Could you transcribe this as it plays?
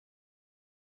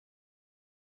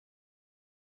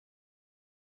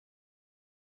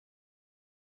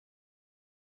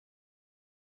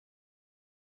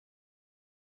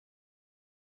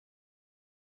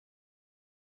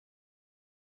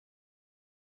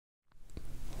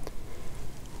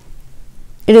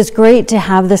It is great to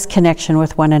have this connection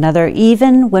with one another,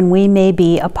 even when we may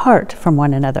be apart from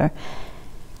one another.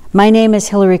 My name is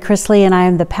Hillary Chrisley, and I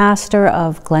am the pastor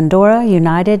of Glendora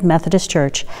United Methodist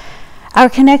Church. Our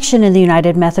connection in the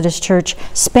United Methodist Church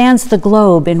spans the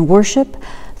globe in worship,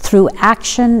 through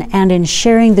action, and in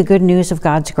sharing the good news of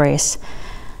God's grace.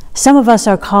 Some of us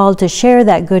are called to share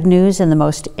that good news in the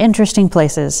most interesting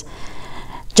places.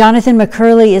 Jonathan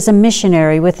McCurley is a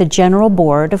missionary with the General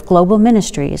Board of Global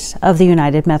Ministries of the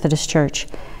United Methodist Church.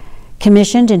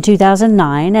 Commissioned in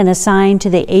 2009 and assigned to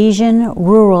the Asian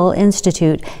Rural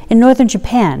Institute in northern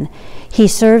Japan, he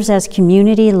serves as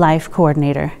Community Life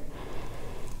Coordinator.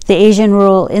 The Asian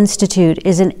Rural Institute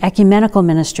is an ecumenical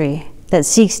ministry that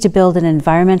seeks to build an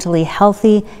environmentally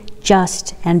healthy,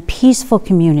 just, and peaceful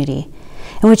community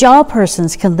in which all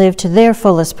persons can live to their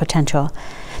fullest potential.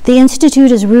 The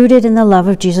Institute is rooted in the love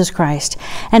of Jesus Christ,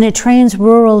 and it trains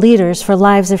rural leaders for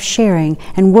lives of sharing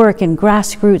and work in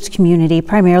grassroots community,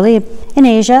 primarily in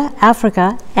Asia,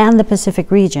 Africa, and the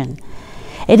Pacific region.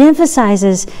 It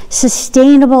emphasizes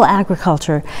sustainable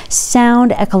agriculture,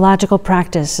 sound ecological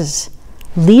practices,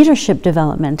 leadership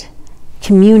development,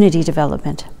 community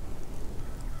development.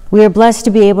 We are blessed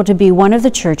to be able to be one of the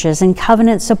churches in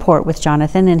covenant support with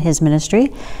Jonathan in his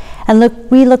ministry, and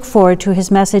we look forward to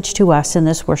his message to us in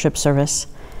this worship service.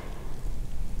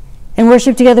 In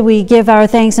worship together, we give our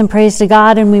thanks and praise to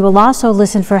God, and we will also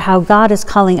listen for how God is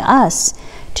calling us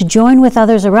to join with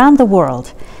others around the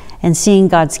world in seeing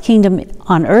God's kingdom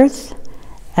on earth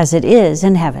as it is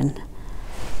in heaven.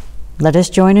 Let us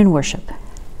join in worship.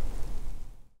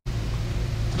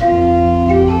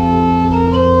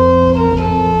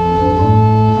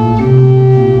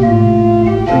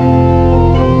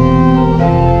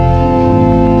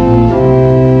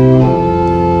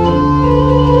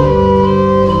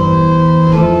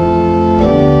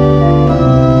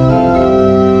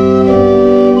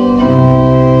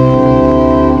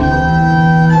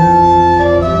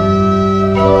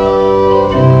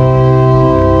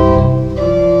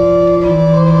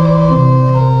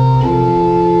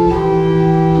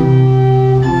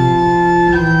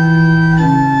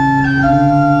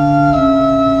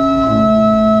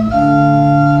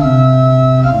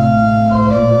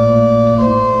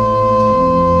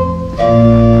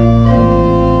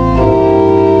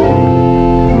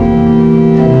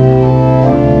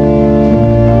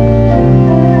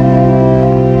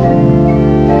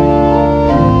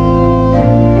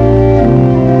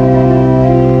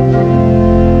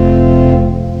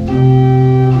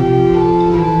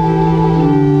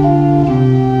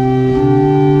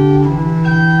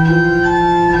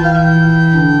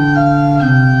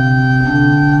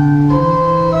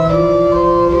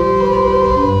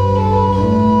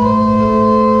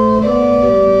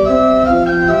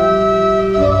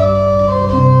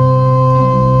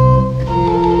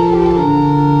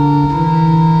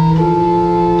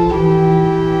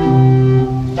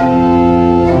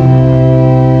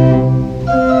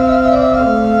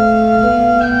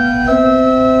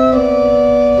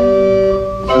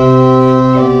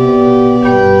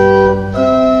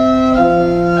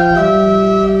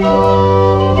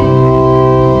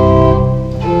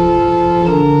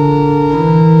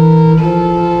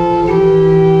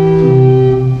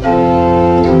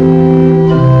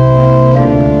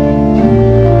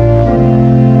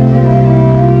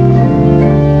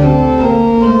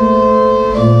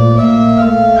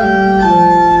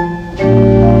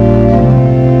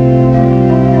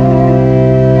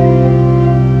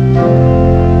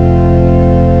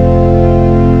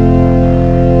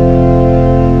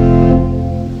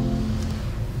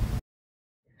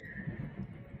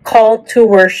 Call to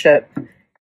worship.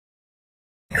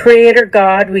 Creator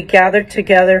God, we gather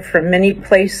together from many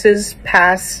places,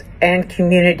 past and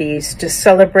communities to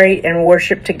celebrate and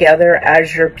worship together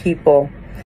as your people.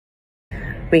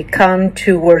 We come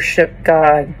to worship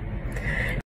God.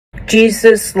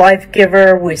 Jesus, life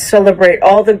giver, we celebrate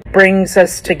all that brings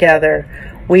us together.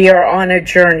 We are on a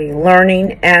journey,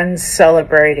 learning and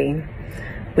celebrating.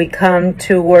 We come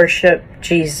to worship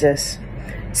Jesus.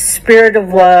 Spirit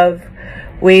of love,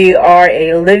 we are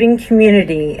a living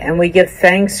community, and we give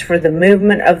thanks for the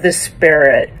movement of the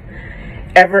Spirit,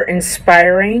 ever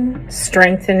inspiring,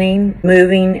 strengthening,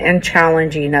 moving, and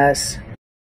challenging us.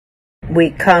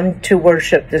 We come to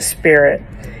worship the Spirit.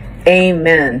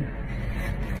 Amen.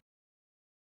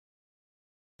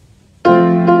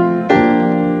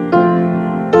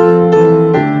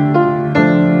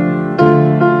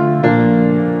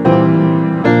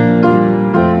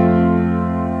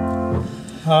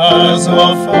 As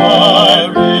a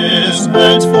fire is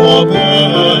meant for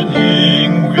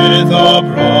burning with a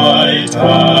bright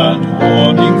and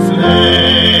warming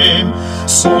flame,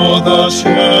 so the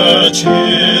church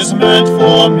is meant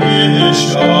for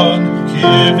mission,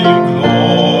 giving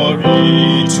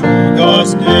glory to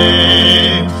God's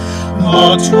name,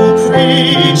 not to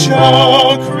preach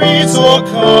our creeds or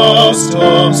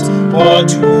customs, but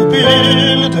to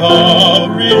build a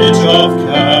bridge of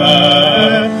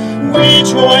care. We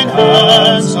join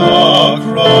hands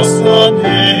across the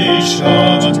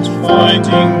nations,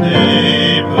 finding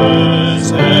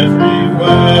neighbors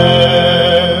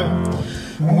everywhere.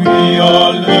 We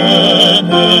are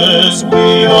learners,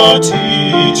 we are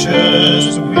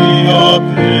teachers, we are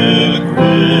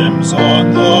pilgrims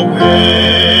on the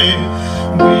way.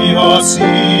 We are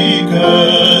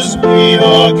seekers, we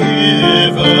are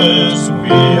givers,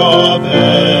 we are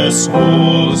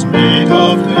vessels made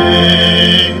of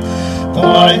clay.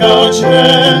 By our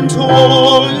gentle,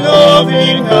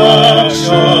 loving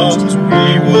actions,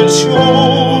 we would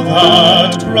show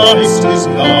that Christ is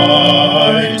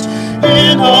light.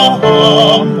 In a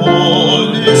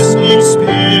humble, listening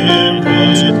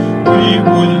spirit, we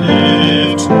would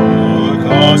live to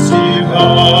God's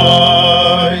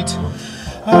delight.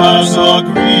 As a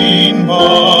green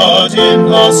bud in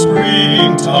the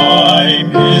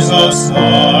springtime is a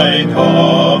sign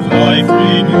of life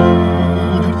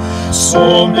renewed,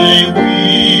 so may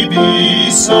we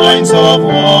be signs of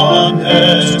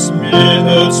oneness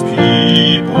midst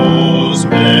peoples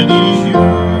many-hued.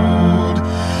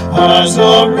 As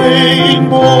a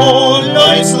rainbow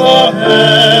lights the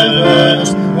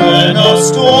heavens when a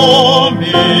storm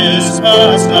is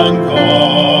past and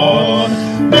gone,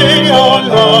 may our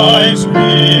lives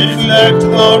reflect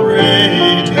the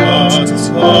radiance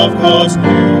of God's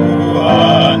new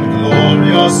and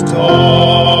glorious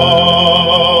dawn.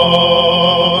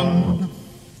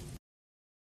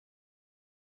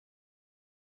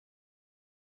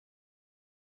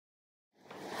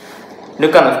 ル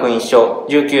カの福音書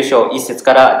19章1節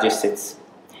から10節。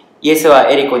イエスは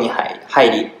エリコに入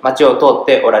り、町を通っ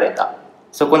ておられた。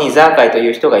そこにザーカイとい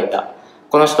う人がいた。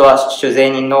この人は酒税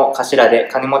人の頭で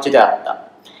金持ちであった。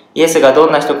イエスがど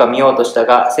んな人か見ようとした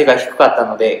が、背が低かった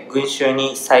ので群衆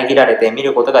に遮られて見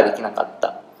ることができなかっ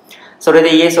た。それ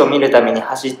でイエスを見るために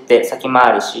走って先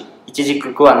回りし、一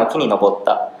軸桑の木に登っ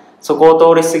た。そこを通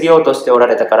り過ぎようとしておら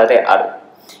れたからである。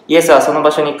イエスはその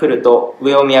場所に来ると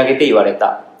上を見上げて言われ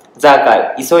た。ザーカ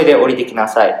イ、急いで降りてきな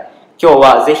さい。今日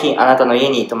はぜひあなたの家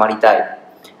に泊まりたい。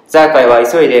ザーカイは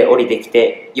急いで降りてき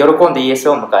て、喜んでイエス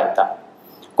を迎えた。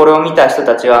これを見た人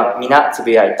たちは皆つ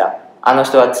ぶやいた。あの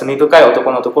人は罪深い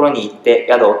男のところに行って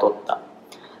宿を取った。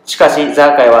しかしザ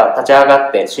ーカイは立ち上が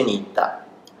って主に言った。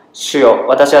主よ、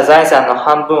私は財産の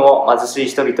半分を貧しい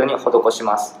人々に施し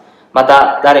ます。ま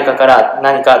た誰かから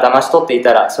何か騙し取ってい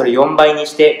たらそれ4倍に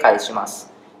して返します。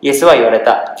イエスは言われ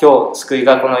た。今日救い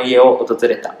がこの家を訪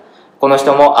れた。この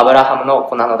人もアブラハムの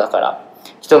子なのだから。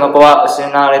人の子は失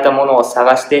われたものを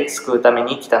探して救うため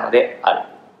に来たのである。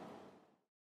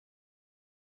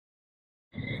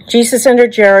Jesus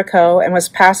entered Jericho and was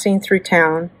passing through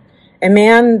town. A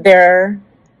man there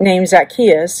named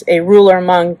Zacchaeus, a ruler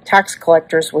among tax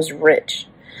collectors, was rich.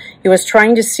 He was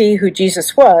trying to see who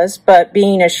Jesus was, but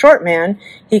being a short man,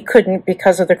 he couldn't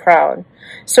because of the crowd.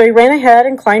 So he ran ahead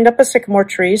and climbed up a sycamore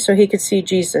tree so he could see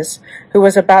Jesus, who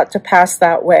was about to pass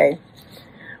that way.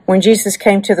 When Jesus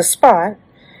came to the spot,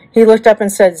 he looked up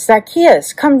and said,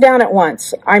 "Zacchaeus, come down at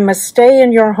once. I must stay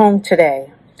in your home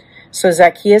today." So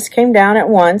Zacchaeus came down at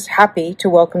once, happy to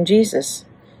welcome Jesus.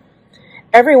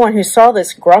 Everyone who saw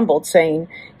this grumbled, saying,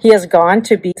 "He has gone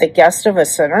to be the guest of a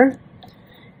sinner?"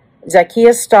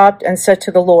 Zacchaeus stopped and said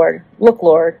to the Lord, "Look,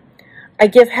 Lord, I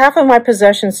give half of my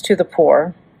possessions to the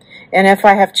poor, and if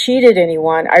I have cheated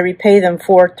anyone, I repay them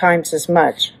 4 times as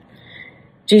much."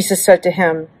 Jesus said to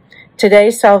him,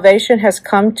 "Today salvation has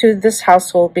come to this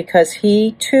household because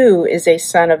he too is a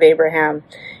son of Abraham.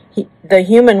 The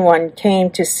human one came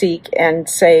to seek and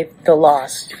save the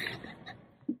lost."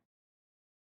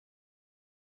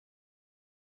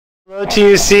 Hello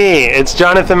TUC, it's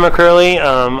Jonathan McCurley.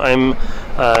 I'm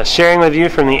sharing with you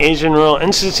from the Asian Rural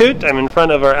Institute. I'm in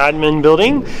front of our admin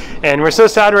building, and we're so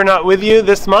sad we're not with you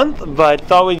this month, but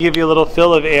thought we'd give you a little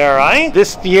fill of ARI.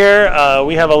 This year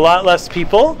we have a lot less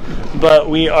people, but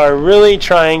we are really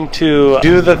trying to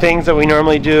do the things that we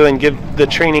normally do and give the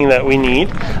training that we need.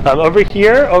 Over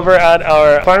here, over at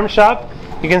our farm shop,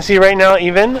 you can see right now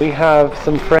even we have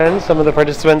some friends, some of the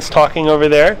participants talking over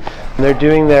there, and they're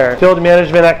doing their field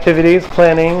management activities,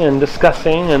 planning and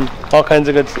discussing and all kinds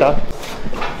of good stuff.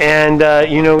 And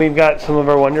you know, we've got some of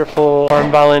our wonderful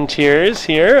farm volunteers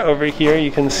here. Over here you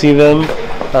can see them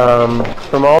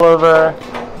from all over.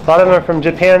 A lot of them are from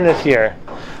Japan this year.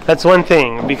 That's one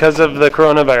thing. Because of the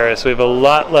coronavirus, we have a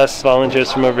lot less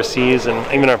volunteers from overseas, and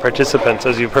even our participants,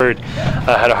 as you've heard,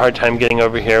 had a hard time getting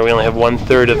over here. We only have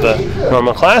 1/3 of the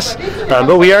normal class,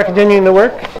 but we are continuing the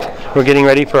work. We're getting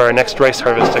ready for our next rice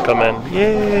harvest to come in.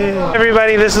 Yay!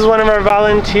 Everybody, this is one of our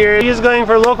volunteers. She is going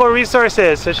for local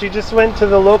resources, so she just went to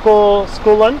the local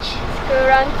school lunch.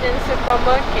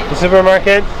 The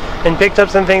supermarket, and picked up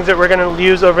some things that we're going to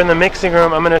use over in the mixing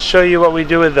room. I'm going to show you what we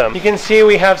do with them. You can see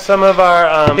we have some of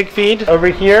our pig feed over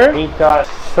here. We've got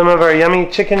some of our yummy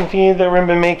chicken feed that we've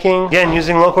been making. Again,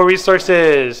 using local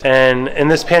resources. And in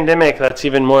this pandemic, that's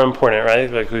even more important,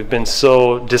 right? Like, we've been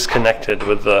so disconnected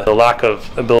with the lack of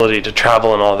ability to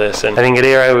travel and all this. And I think at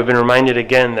ARI, we've been reminded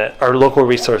again that our local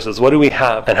resources, what do we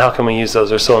have and how can we use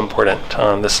those, are so important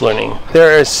on this learning.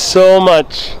 There is so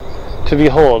much to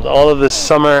behold. All of this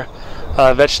summer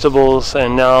vegetables,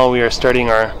 and now we are starting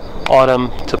our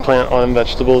autumn to plant autumn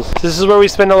vegetables. This is where we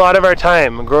spend a lot of our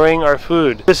time, growing our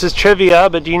food. This is trivia,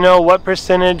 but do you know what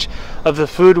percentage of the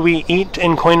food we eat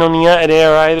in Koinonia at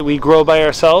ARI that we grow by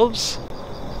ourselves?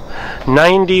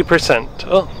 90%.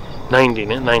 Oh, 90,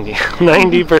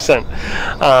 90%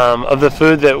 of the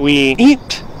food that we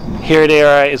eat here at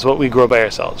ARI is what we grow by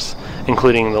ourselves,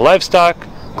 including the livestock,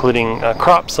 including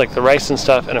crops like the rice and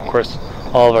stuff, and of course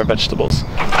all of our vegetables.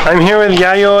 I'm here with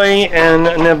Yayoi and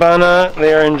Nebana.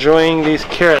 They are enjoying these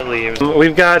carrot leaves.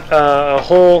 We've got a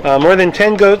whole more than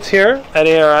 10 goats here at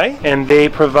ARI, and they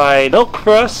provide milk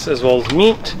for us as well as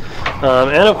meat,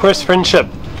 and of course friendship.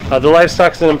 The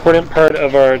livestock is an important part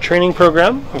of our training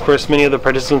program. Of course, many of the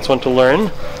participants want to learn.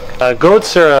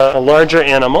 Goats are a larger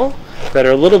animal that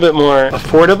are a little bit more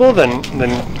affordable than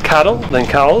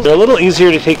cows. They're a little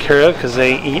easier to take care of because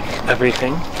they eat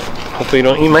everything. Hopefully you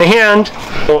don't eat my hand.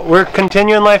 So we're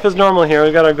continuing life as normal here.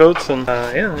 We've got our goats and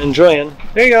yeah, enjoying.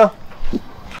 There you go.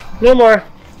 No more.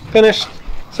 Finished.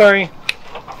 Sorry.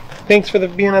 Thanks for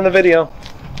being on the video.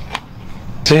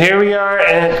 So here we are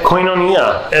at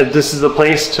Koinonia. This is a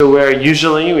place to where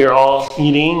usually we are all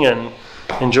eating and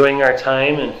enjoying our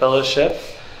time and fellowship.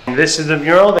 And this is the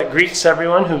mural that greets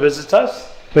everyone who visits us.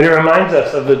 But it reminds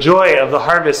us of the joy of the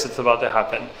harvest that's about to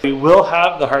happen. We will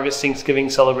have the Harvest Thanksgiving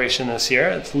celebration this year.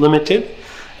 It's limited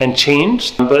and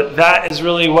changed, but that is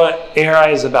really what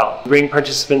ARI is about. Bring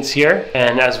participants here,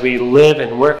 and as we live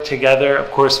and work together, of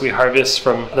course we harvest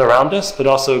from around us, but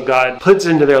also God puts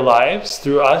into their lives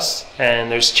through us,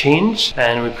 and there's change,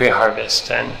 and we pray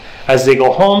harvest. And as they go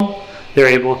home, they're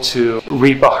able to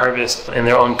reap a harvest in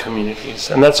their own communities.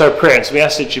 And that's our prayer. And so we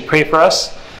ask that you pray for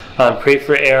us. Pray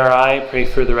for ARI, pray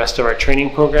for the rest of our training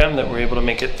program that we're able to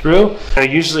make it through.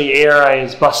 Usually ARI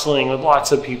is bustling with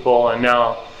lots of people, and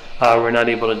now we're not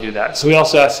able to do that. So we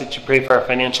also ask that you pray for our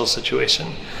financial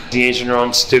situation. The Asian Rural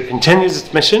Institute continues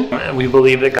its mission, and we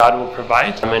believe that God will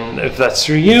provide. And if that's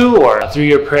through you or through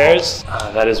your prayers,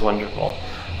 that is wonderful.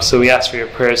 So we ask for your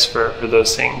prayers for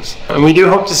those things. And we do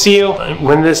hope to see you.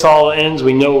 When this all ends,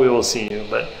 we know we will see you.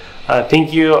 But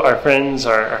thank you, our friends,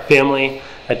 our family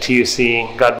at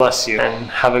TUC. God bless you, and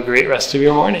have a great rest of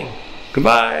your morning.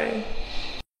 Goodbye.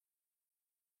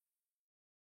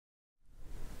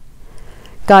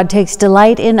 God takes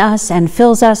delight in us and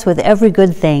fills us with every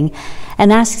good thing,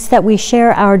 and asks that we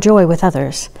share our joy with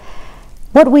others.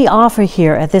 What we offer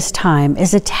here at this time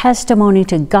is a testimony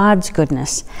to God's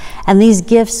goodness, and these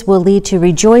gifts will lead to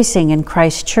rejoicing in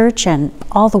Christ's church and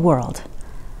all the world.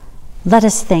 Let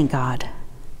us thank God.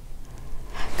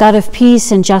 God of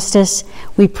peace and justice,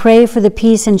 we pray for the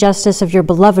peace and justice of your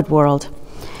beloved world.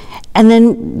 And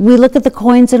then we look at the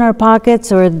coins in our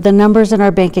pockets or the numbers in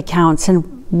our bank accounts,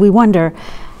 and we wonder,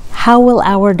 how will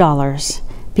our dollars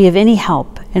be of any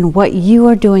help in what you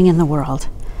are doing in the world?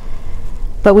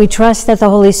 But we trust that the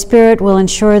Holy Spirit will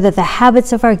ensure that the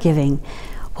habits of our giving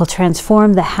will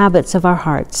transform the habits of our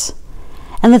hearts,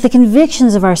 and that the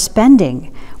convictions of our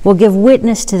spending will give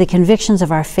witness to the convictions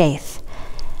of our faith,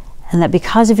 and that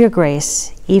because of your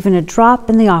grace, even a drop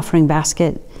in the offering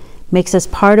basket makes us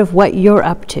part of what you're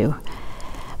up to.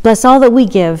 Bless all that we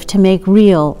give to make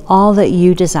real all that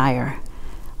you desire.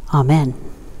 Amen.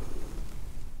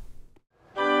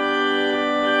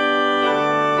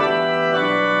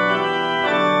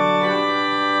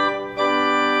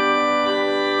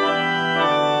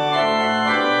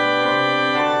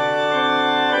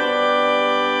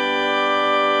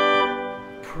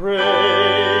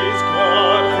 Praise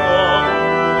God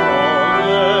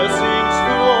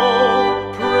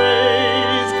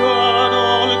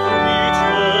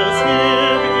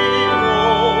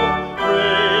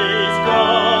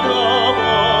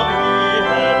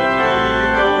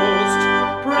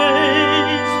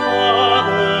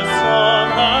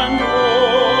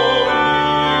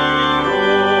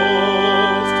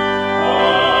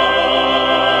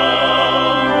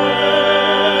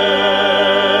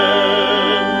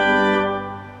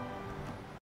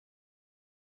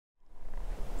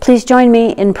Please join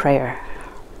me in prayer.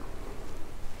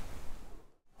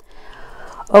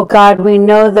 O God, we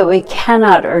know that we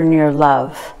cannot earn your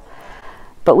love,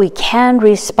 but we can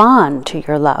respond to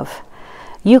your love.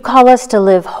 You call us to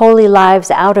live holy lives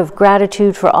out of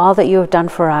gratitude for all that you have done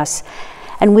for us,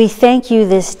 and we thank you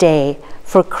this day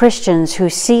for Christians who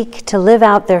seek to live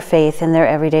out their faith in their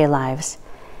everyday lives.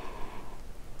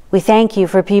 We thank you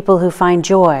for people who find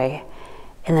joy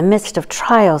in the midst of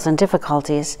trials and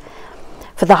difficulties,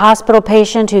 for the hospital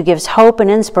patient who gives hope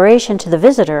and inspiration to the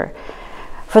visitor,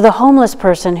 for the homeless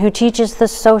person who teaches the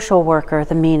social worker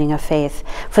the meaning of faith,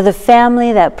 for the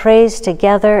family that prays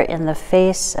together in the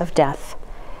face of death.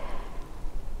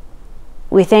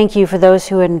 We thank you for those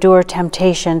who endure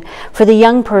temptation, for the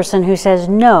young person who says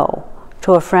no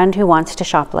to a friend who wants to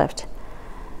shoplift,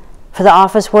 for the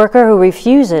office worker who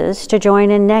refuses to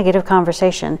join in negative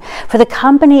conversation, for the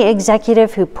company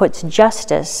executive who puts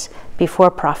justice before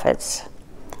profits.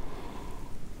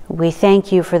 We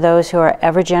thank you for those who are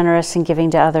ever generous in giving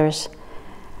to others,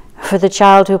 for the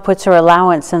child who puts her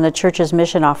allowance in the church's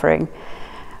mission offering,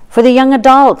 for the young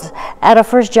adult at a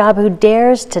first job who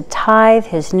dares to tithe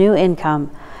his new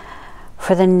income,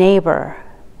 for the neighbor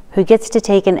who gets to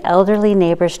take an elderly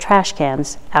neighbor's trash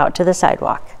cans out to the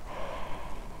sidewalk.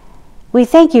 We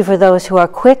thank you for those who are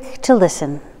quick to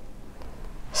listen,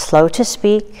 slow to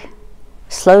speak,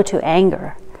 slow to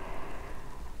anger,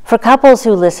 for couples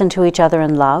who listen to each other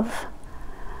in love,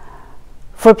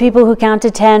 for people who count to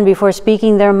 10 before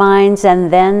speaking their minds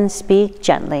and then speak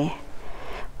gently,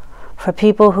 for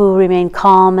people who remain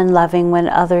calm and loving when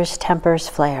others' tempers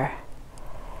flare.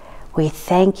 We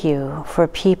thank you for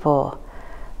people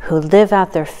who live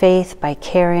out their faith by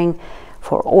caring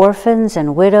for orphans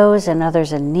and widows and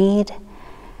others in need,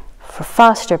 for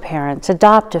foster parents,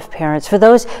 adoptive parents, for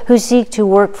those who seek to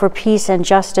work for peace and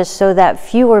justice so that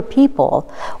fewer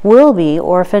people will be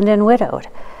orphaned and widowed,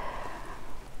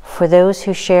 for those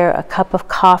who share a cup of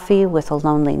coffee with a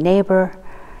lonely neighbor,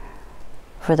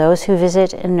 for those who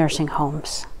visit in nursing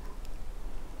homes.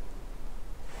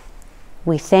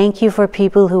 We thank you for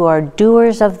people who are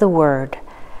doers of the word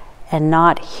and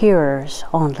not hearers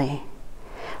only.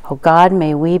 Oh God,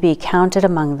 may we be counted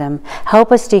among them.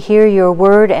 Help us to hear your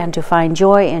word and to find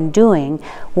joy in doing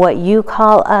what you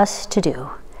call us to do.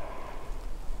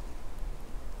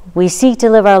 We seek to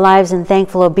live our lives in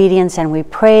thankful obedience, and we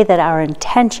pray that our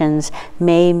intentions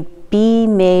may be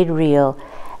made real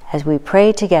as we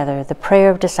pray together the prayer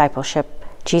of discipleship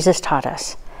Jesus taught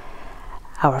us.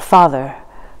 Our Father,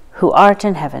 who art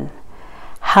in heaven,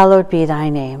 hallowed be thy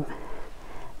name.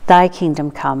 Thy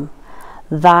kingdom come,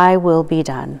 thy will be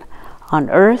done, on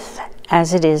earth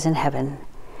as it is in heaven.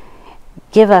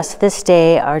 Give us this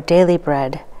day our daily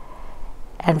bread,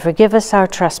 and forgive us our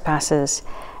trespasses,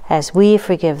 as we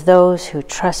forgive those who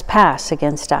trespass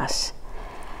against us.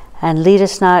 And lead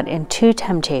us not into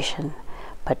temptation,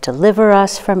 but deliver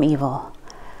us from evil.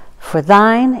 For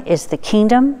thine is the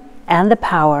kingdom, and the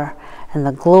power, and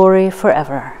the glory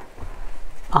forever.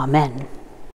 Amen.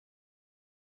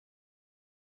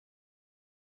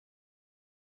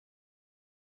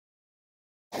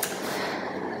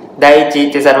第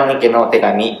一テサロニケの手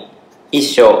紙1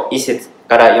章1節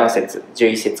から4節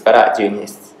11節から12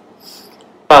節。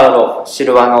パウロ、シ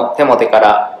ルワのテモテか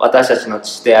ら私たちの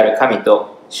父である神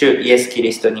と主イエス・キ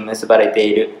リストに結ばれて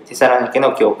いるテサロニケ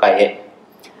の教会へ、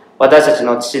私たち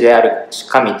の父である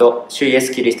神と主イエ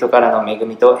ス・キリストからの恵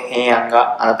みと平安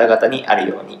があなた方にある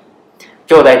ように。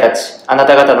兄弟たち、あな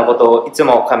た方のことをいつ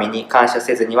も神に感謝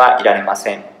せずにはいられま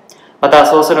せん。また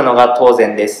そうするのが当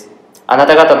然です。あな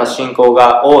た方の信仰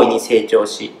が大いに成長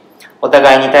し、お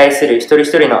互いに対する一人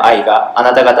一人の愛があ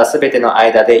なた方すべての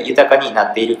間で豊かに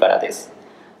なっているからです。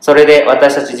それで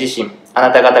私たち自身、あ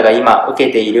なた方が今受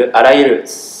けているあらゆる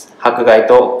迫害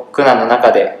と苦難の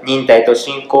中で忍耐と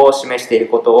信仰を示している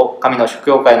ことを神の諸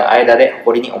教会の間で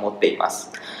誇りに思っていま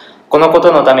す。このこ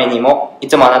とのためにもい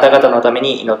つもあなた方のため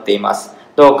に祈っています。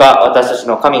どうか私たち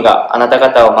の神があなた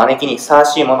方を招きにふさわ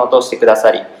しいものとしてくだ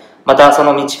さり、またそ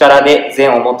の道からで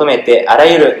善を求めてあら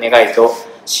ゆる願いと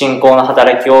信仰の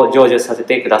働きを成就させ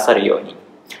てくださるように。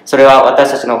それは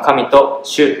私たちの神と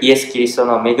主イエス・キリスト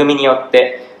の恵みによっ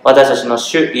て私たちの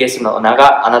主イエスの名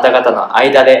があなた方の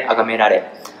間で崇められ、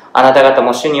あなた方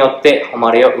も主によって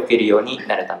誉れを受けるように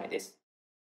なるためです。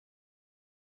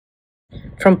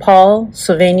From Paul,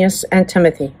 Silvanus, and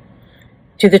Timothy,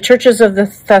 to the churches of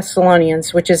the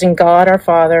Thessalonians, which is in God our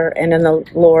Father and in the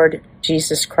Lord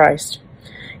Jesus Christ.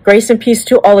 Grace and peace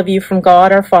to all of you from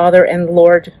God our Father and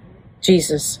Lord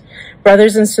Jesus.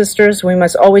 Brothers and sisters, we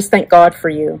must always thank God for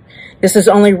you. This is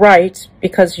only right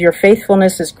because your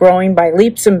faithfulness is growing by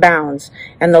leaps and bounds,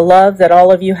 and the love that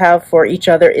all of you have for each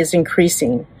other is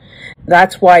increasing.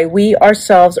 That's why we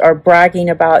ourselves are bragging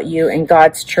about you in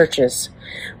God's churches.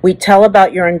 We tell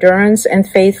about your endurance and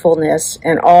faithfulness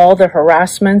and all the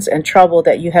harassments and trouble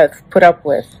that you have put up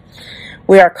with.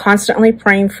 We are constantly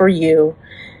praying for you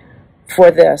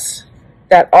for this,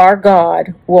 that our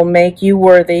God will make you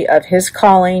worthy of his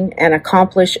calling and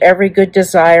accomplish every good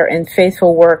desire and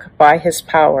faithful work by his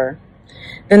power.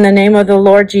 Then the name of the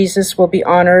Lord Jesus will be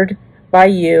honored by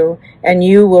you, and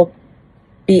you will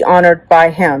be honored by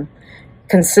him,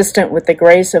 consistent with the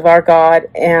grace of our God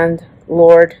and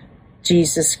Lord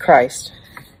Jesus Christ.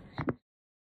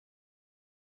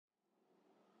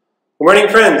 Good morning,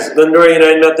 friends. Glendora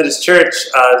United Methodist Church.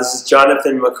 This is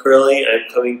Jonathan McCurley.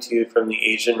 I'm coming to you from the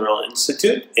Asian Rural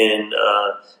Institute in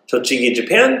Tochigi,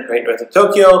 Japan, right north of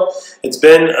Tokyo. It's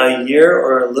been a year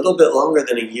or a little bit longer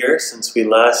than a year since we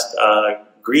last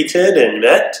greeted and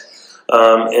met.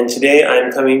 And today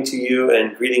I'm coming to you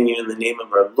and greeting you in the name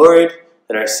of our Lord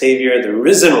and our Savior, the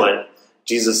risen one,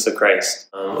 Jesus the Christ.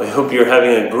 I hope you're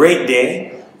having a great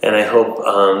day. And I hope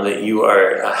that you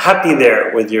are happy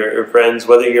there with your friends,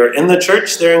 whether you're in the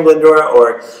church there in Glendora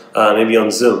or maybe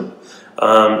on Zoom.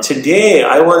 Today,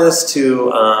 I want us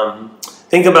to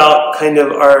think about kind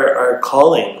of our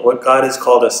calling, what God has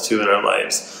called us to in our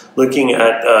lives. Looking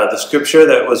at the scripture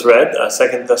that was read,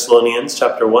 2 Thessalonians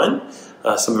chapter 1,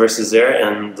 some verses there,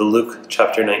 and the Luke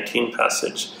chapter 19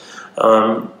 passage.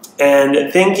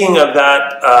 And thinking of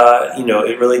that,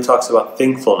 it really talks about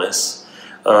thankfulness.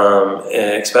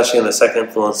 Especially in the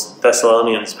 2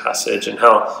 Thessalonians passage, and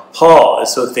how Paul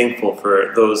is so thankful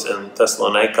for those in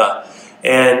Thessalonica.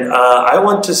 And I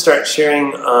want to start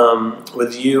sharing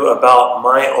with you about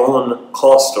my own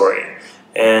call story,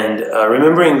 and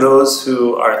remembering those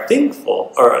who are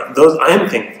thankful, or those I'm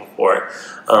thankful for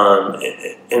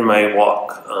in my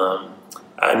walk,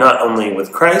 not only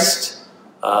with Christ,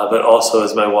 but also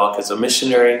as my walk as a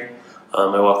missionary,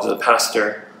 my walk as a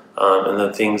pastor, and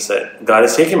the things that God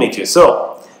has taken me to.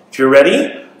 So, if you're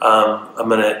ready, I'm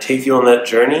going to take you on that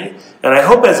journey. And I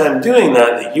hope as I'm doing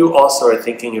that you also are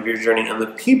thinking of your journey and the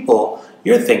people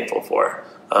you're thankful for,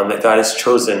 that God has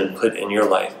chosen and put in your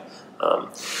life.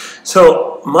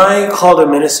 So, my call to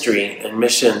ministry and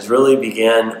missions really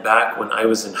began back when I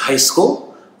was in high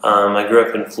school. I grew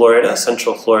up in Florida,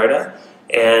 Central Florida.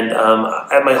 And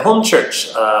at my home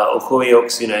church, Ocoee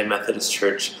Oaks United Methodist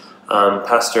Church,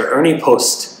 Pastor Ernie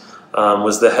Post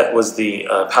was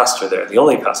the pastor there, the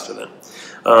only pastor then.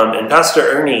 And Pastor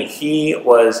Ernie, he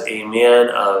was a man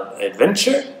of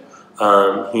adventure.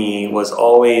 He was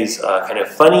always kind of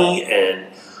funny and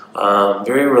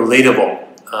very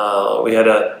relatable. We had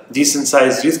a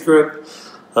decent-sized youth group,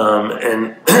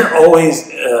 and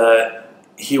always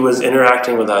he was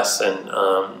interacting with us and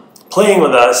playing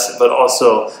with us, but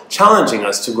also challenging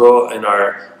us to grow in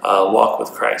our walk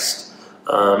with Christ.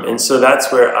 And so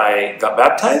that's where I got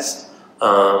baptized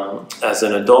as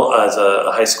an adult, as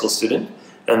a high school student,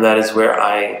 and that is where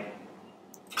I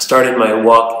started my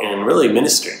walk in really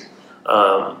ministry.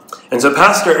 And so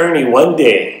Pastor Ernie, one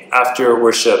day after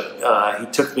worship, he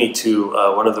took me to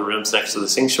one of the rooms next to the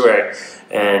sanctuary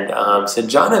and said,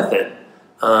 "Jonathan,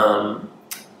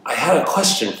 I had a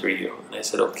question for you." And I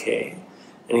said, "Okay."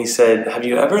 And he said, "Have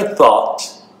you ever thought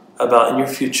about in your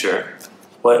future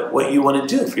what you want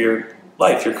to do for your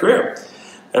life, your career?"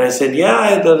 And I said,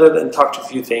 "Yeah," and talked to a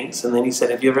few things. And then he said,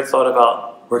 "Have you ever thought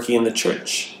about working in the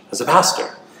church as a pastor?"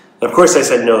 And of course I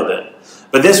said no then.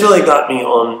 But this really got me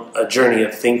on a journey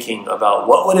of thinking about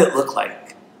what would it look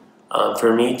like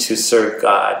for me to serve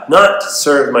God, not to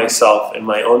serve myself and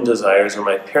my own desires or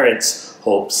my parents'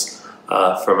 hopes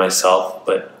for myself,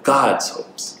 but God's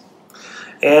hopes.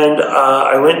 And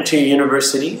I went to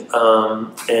university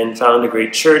and found a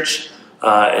great church.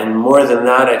 And more than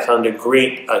that, I found a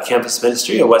great campus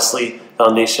ministry, a Wesley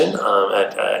Foundation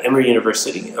at Emory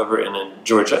University over in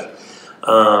Georgia.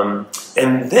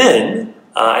 And then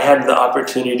I had the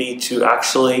opportunity to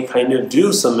actually kind of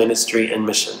do some ministry and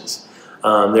missions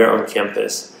there on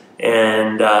campus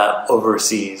and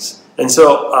overseas. And so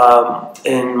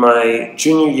in my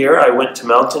junior year, I went to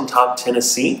Mountaintop,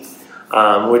 Tennessee,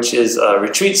 which is a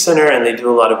retreat center, and they do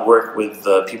a lot of work with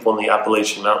people in the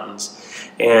Appalachian Mountains.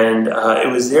 And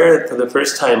it was there for the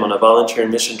first time on a volunteer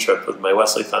mission trip with my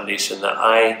Wesley Foundation that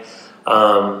I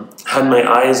had my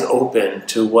eyes open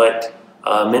to what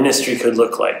ministry could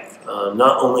look like,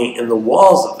 not only in the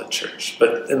walls of the church,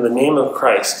 but in the name of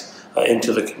Christ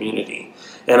into the community.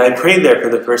 And I prayed there for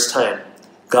the first time,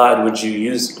 "God, would you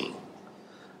use me?"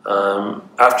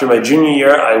 After my junior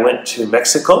year, I went to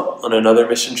Mexico on another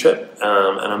mission trip.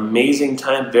 An amazing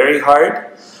time, very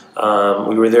hard.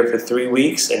 We were there for 3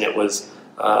 weeks, and it was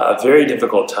a very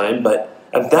difficult time. But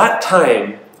at that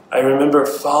time, I remember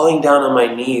falling down on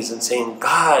my knees and saying,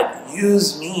 God,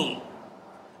 use me.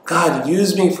 God,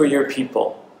 use me for your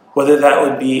people. Whether that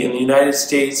would be in the United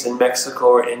States, in Mexico,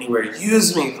 or anywhere.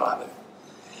 Use me, Father.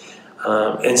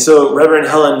 And so Reverend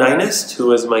Helen Ninest, who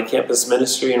was my campus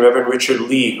ministry, and Reverend Richard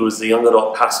Lee, who was the young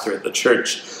adult pastor at the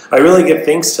church, I really give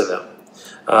thanks to them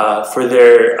for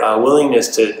their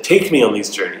willingness to take me on these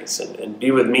journeys and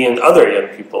be with me and other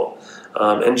young people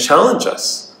and challenge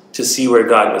us to see where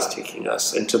God was taking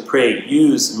us and to pray,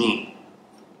 use me.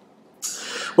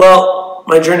 Well,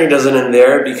 my journey doesn't end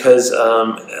there because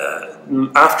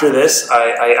after this,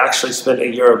 I actually spent a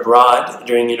year abroad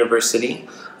during university.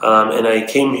 And I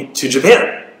came to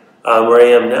Japan, where I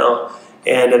am now.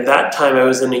 And at that time, I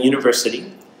was in a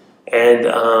university, and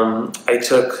I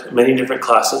took many different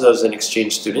classes. I was an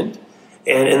exchange student.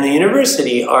 And in the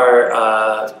university,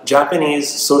 our Japanese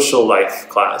social life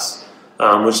class,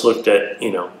 which looked at,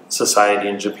 society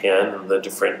in Japan and the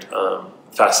different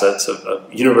facets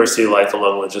of university life,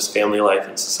 along with just family life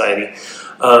and society,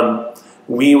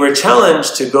 we were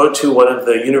challenged to go to one of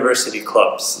the university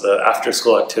clubs, the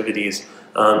after-school activities,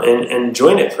 and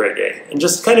join it for a day and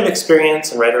just kind of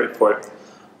experience and write a report.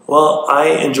 Well, I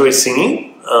enjoy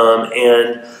singing,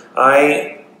 and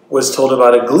I was told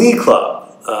about a Glee club.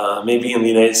 Maybe in the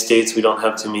United States we don't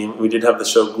have we did have the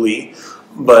show Glee,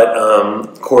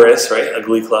 but chorus, right, a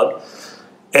Glee club.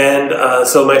 And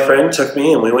so my friend took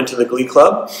me and we went to the Glee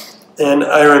club, and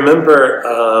I remember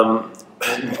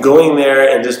going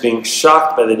there and just being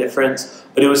shocked by the difference,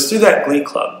 but it was through that Glee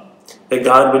club that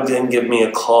God would then give me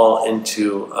a call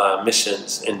into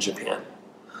missions in Japan,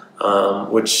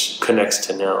 which connects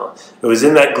to now. It was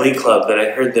in that Glee club that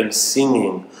I heard them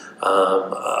singing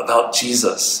about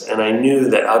Jesus, and I knew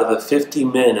that out of the 50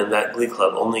 men in that Glee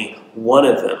club, only one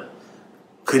of them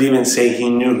could even say he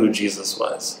knew who Jesus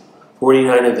was.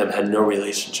 49 of them had no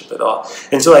relationship at all.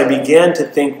 And so I began to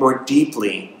think more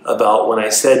deeply about when I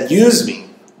said, use me,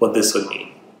 what this would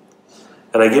mean.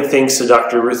 And I give thanks to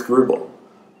Dr. Ruth Grubel,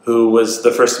 who was the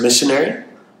first missionary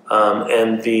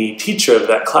and the teacher of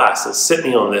that class that sent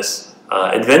me on this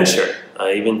adventure,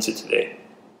 even to today.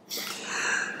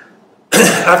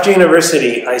 After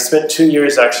university, I spent 2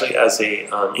 years actually as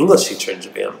an English teacher in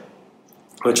Japan,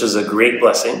 which was a great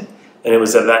blessing. And it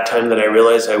was at that time that I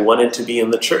realized I wanted to be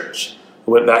in the church. I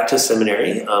went back to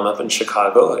seminary up in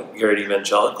Chicago at Garrett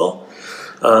Evangelical.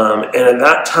 And at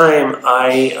that time,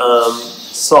 I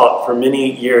sought for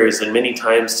many years and many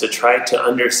times to try to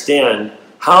understand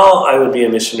how I would be a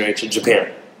missionary to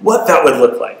Japan, what that would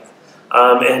look like.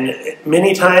 And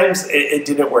many times it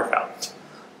didn't work out.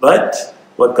 But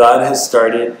what God has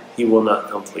started, he will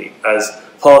not complete. As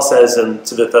Paul says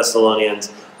to the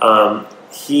Thessalonians,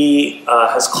 he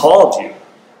has called you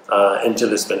into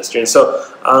this ministry. And so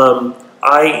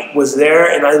I was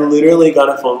there and I literally got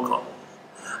a phone call.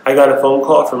 I got a phone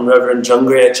call from Reverend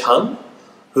Jungrea Chung,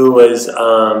 who was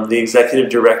the executive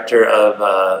director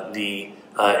of the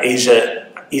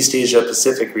East Asia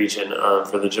Pacific region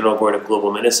for the General Board of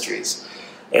Global Ministries.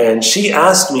 And she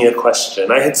asked me a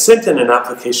question. I had sent in an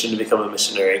application to become a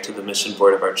missionary to the mission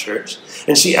board of our church.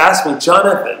 And she asked me,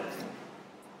 Jonathan,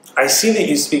 I see that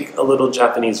you speak a little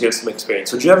Japanese, you have some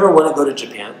experience. Would you ever want to go to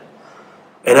Japan?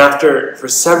 And for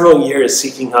several years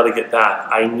seeking how to get back,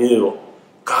 I knew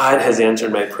God has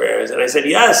answered my prayers. And I said,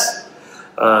 yes.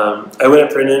 I went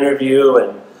up for an interview,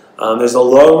 and there's a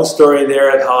long story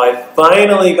there of how I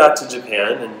finally got to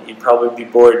Japan, and you'd probably be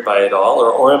bored by it all,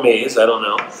 or amazed, I don't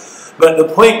know. But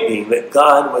the point being that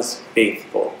God was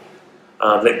faithful,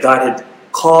 that God had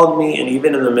called me, and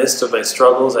even in the midst of my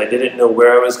struggles, I didn't know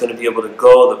where I was going to be able to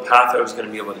go, the path I was going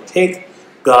to be able to take.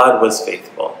 God was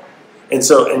faithful. And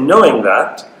so in knowing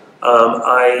that,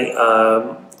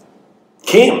 I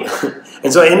came.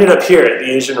 And so I ended up here at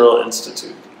the Asian Rural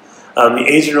Institute. The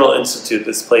Asian Rural Institute,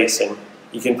 this place, and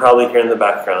you can probably hear in the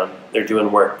background, they're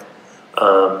doing work.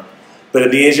 But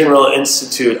at the Asian Rural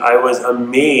Institute, I was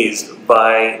amazed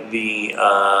by the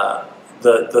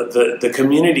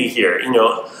community here. You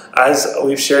know, as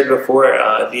we've shared before,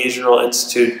 at the Asian Rural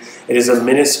Institute, it is a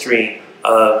ministry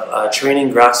of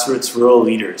training grassroots rural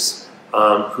leaders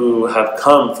who have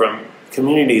come from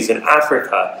communities in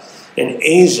Africa, in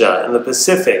Asia, in the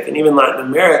Pacific, and even Latin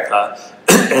America.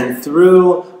 And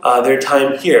through their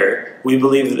time here, we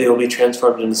believe that they will be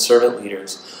transformed into servant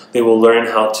leaders. They will learn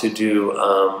how to do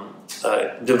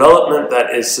development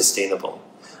that is sustainable,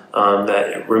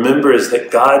 that remembers that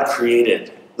God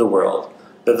created the world,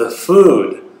 that the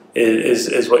food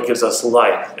is what gives us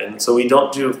life. And so we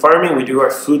don't do farming, we do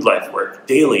our food life work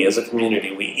daily as a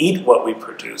community. We eat what we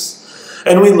produce,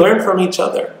 and we learn from each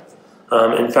other.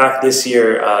 In fact, this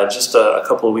year, just a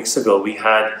couple of weeks ago, we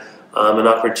had an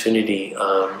opportunity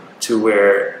to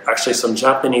where actually some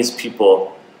Japanese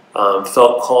people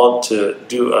felt called to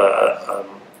do a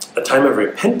time of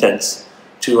repentance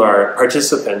to our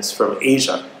participants from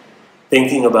Asia,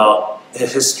 thinking about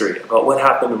history, about what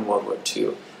happened in World War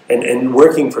II, and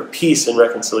working for peace and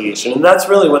reconciliation. And that's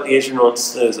really what the Asian World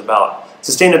Institute is about.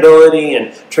 Sustainability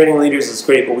and training leaders is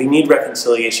great, but we need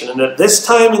reconciliation. And at this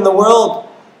time in the world,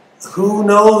 who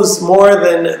knows more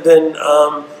than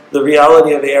the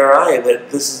reality of ARI that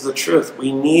this is the truth.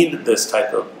 We need this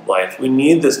type of life. We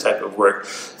need this type of work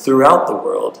throughout the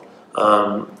world.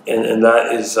 And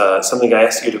that is something I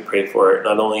ask you to pray for,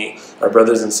 not only our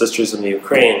brothers and sisters in the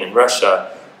Ukraine and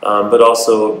Russia, but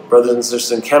also brothers and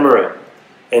sisters in Cameroon.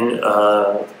 And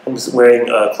I'm wearing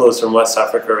clothes from West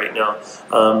Africa right now,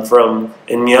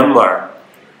 in Myanmar.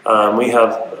 We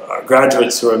have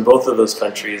graduates who are in both of those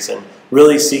countries and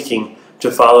really seeking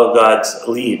to follow God's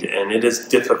lead, and it is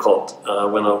difficult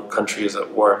when a country is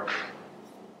at war.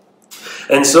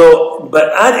 And so,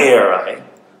 but at ARI,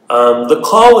 the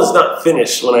call was not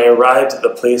finished when I arrived at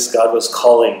the place God was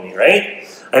calling me, right?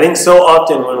 I think so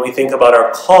often when we think about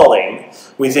our calling,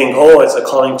 we think, oh, it's a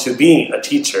calling to be a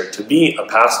teacher, to be a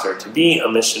pastor, to be a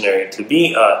missionary, to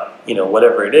be a,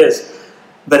 whatever it is.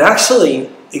 But actually,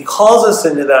 He calls us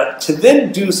into that to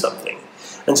then do something.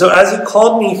 And so as He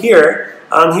called me here,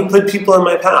 He put people in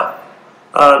my path.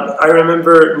 I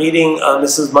remember meeting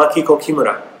Mrs. Makiko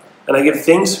Kimura, and I give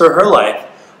thanks for her life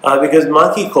because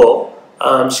Makiko,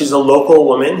 she's a local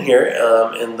woman here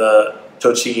in the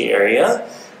Tochigi area,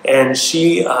 and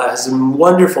she has some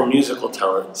wonderful musical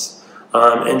talents.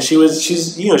 And she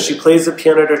plays the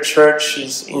piano at her church.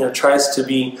 She's tries to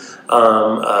be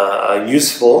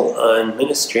useful in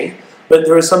ministry. But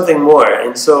there was something more,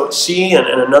 and so she and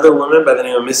another woman by the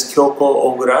name of Miss Kyoko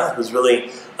Ogura, who's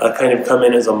really kind of come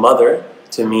in as a mother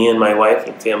to me and my wife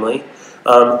and family,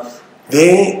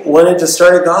 they wanted to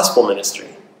start a gospel ministry.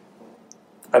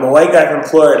 I'm a white guy from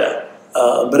Florida,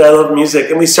 but I love music,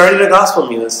 and we started a gospel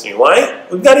ministry. Why?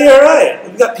 We've got ARI.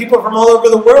 We've got people from all over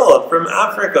the world, from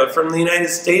Africa, from the United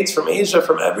States, from Asia,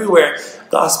 from everywhere.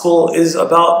 Gospel is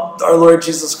about our Lord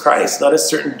Jesus Christ, not a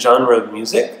certain genre of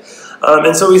music.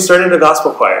 And so we started a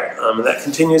gospel choir, and that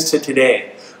continues to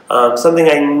today. Something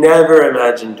I never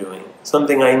imagined doing,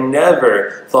 something I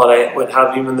never thought I would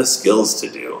have even the skills to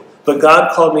do. But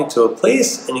God called me to a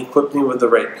place and equipped me with the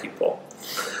right people.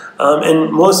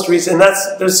 And most recent,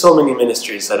 there's so many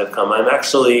ministries that have come. I'm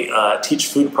actually teach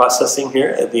food processing here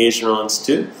at the Asian World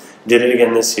Institute. Did it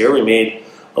again this year. We made,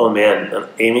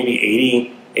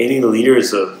 maybe 80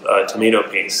 liters of tomato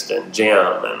paste and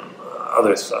jam and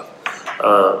other stuff.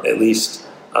 At least.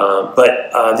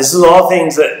 But this is all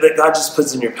things that God just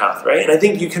puts in your path, right? And I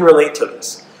think you can relate to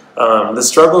this. The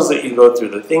struggles that you go through,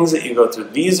 the things that you go through,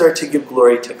 these are to give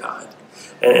glory to God.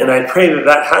 And I pray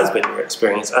that has been your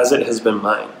experience, as it has been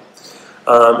mine.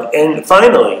 And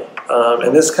finally,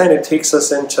 and this kind of takes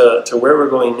us into where we're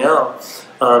going now,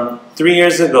 3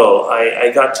 years ago,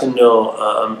 I got to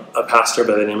know a pastor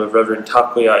by the name of Reverend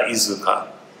Takuya Izuka.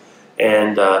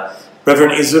 And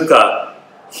Reverend Izuka,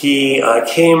 he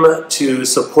came to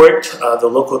support the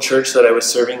local church that I was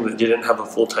serving that didn't have a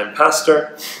full-time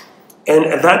pastor. And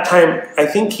at that time, I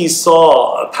think he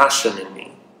saw a passion in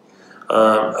me,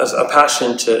 a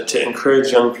passion to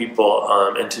encourage young people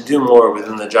and to do more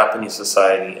within the Japanese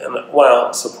society, and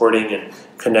while supporting and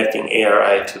connecting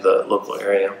ARI to the local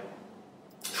area.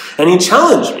 And he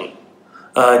challenged me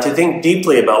to think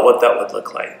deeply about what that would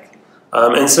look like.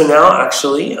 And so now,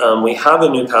 actually, we have a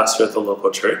new pastor at the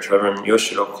local church, Reverend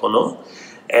Yoshiro Kono,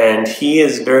 and he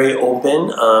is very open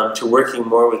to working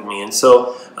more with me. And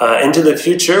so into the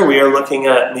future, we are looking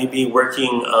at maybe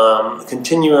working,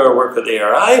 continuing our work with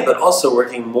ARI, but also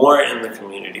working more in the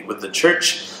community with the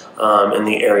church in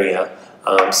the area,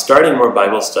 starting more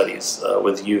Bible studies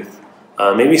with youth,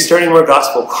 maybe starting more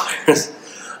gospel choirs,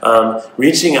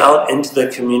 reaching out into the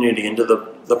community, into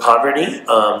the poverty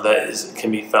that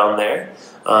can be found there,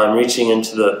 reaching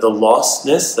into the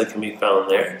lostness that can be found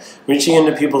there, reaching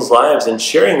into people's lives and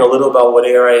sharing a little about what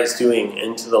ARI is doing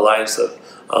into the lives of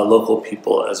local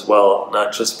people as well,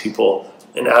 not just people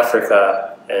in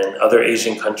Africa and other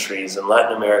Asian countries and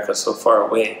Latin America so far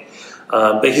away.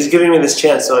 But he's giving me this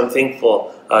chance, so I'm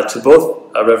thankful to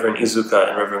both Reverend Izuka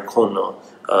and Reverend Kono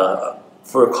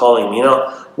for calling me. You know,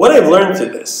 what I've learned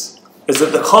through this is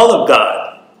that the call of God,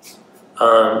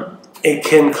 it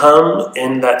can come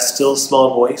in that still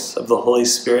small voice of the Holy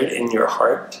Spirit in your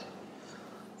heart.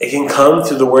 It can come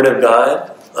through the Word of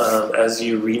God as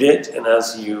you read it and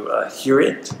as you hear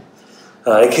it.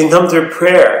 It can come through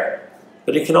prayer,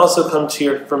 but it can also come to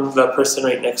you from the person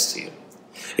right next to you.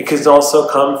 It can also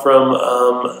come from,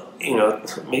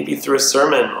 maybe through a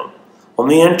sermon on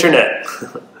the internet.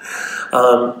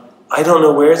 I don't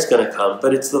know where it's going to come,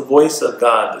 but it's the voice of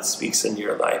God that speaks into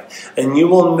your life. And you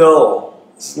will know,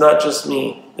 it's not just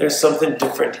me, there's something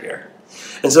different here.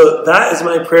 And so that is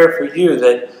my prayer for you,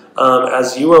 that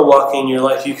as you are walking your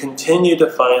life, you continue to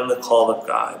find the call of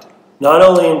God, not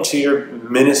only into your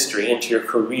ministry, into your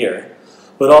career,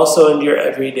 but also into your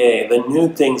everyday, the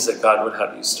new things that God would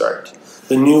have you start,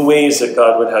 the new ways that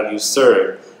God would have you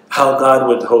serve, how God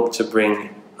would hope to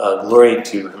bring glory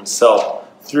to himself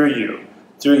through you,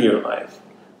 through your life.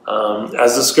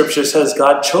 As the scripture says,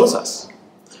 God chose us.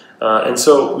 And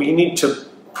so we need to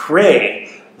pray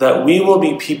that we will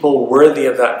be people worthy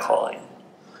of that calling.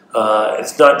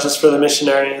 It's not just for the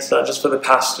missionary, it's not just for the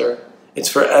pastor, it's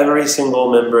for every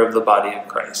single member of the body of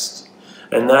Christ.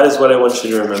 And that is what I want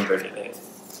you to remember today.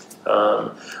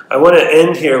 I want to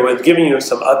end here with giving you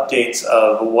some updates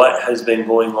of what has been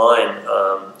going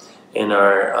on in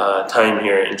our time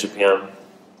here in Japan.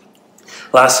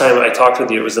 Last time I talked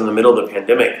with you, it was in the middle of the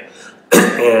pandemic.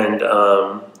 And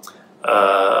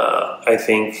I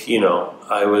think,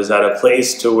 I was at a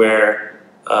place to where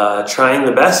trying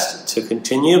the best to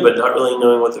continue, but not really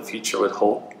knowing what the future would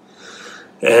hold.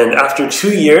 And after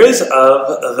 2 years of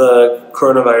the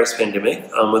coronavirus pandemic,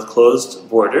 with closed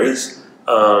borders,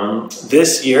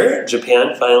 this year,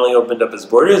 Japan finally opened up its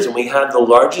borders, and we had the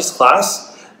largest class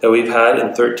that we've had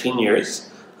in 13 years.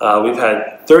 We've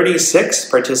had 36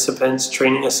 participants,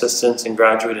 training assistants, and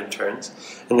graduate interns,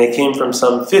 and they came from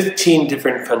some 15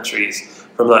 different countries,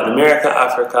 from Latin America,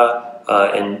 Africa,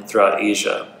 and throughout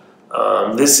Asia.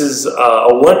 This is a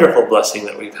wonderful blessing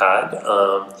that we've had.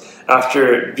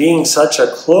 After being such a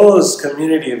closed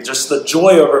community, just the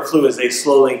joy overflew as they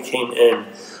slowly came in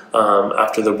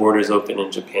after the borders opened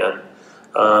in Japan.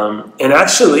 And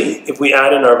actually, if we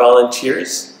add in our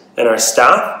volunteers and our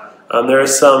staff, there are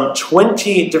some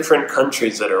 20 different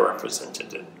countries that are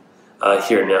represented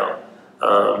here now.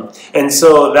 And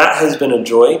so that has been a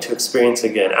joy to experience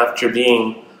again, after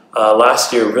being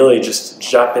last year really just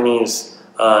Japanese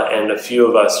and a few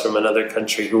of us from another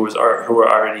country who were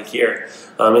already here.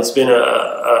 It's been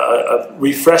a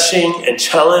refreshing and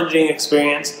challenging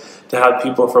experience to have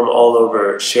people from all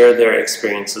over share their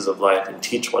experiences of life and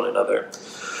teach one another.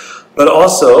 But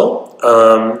also,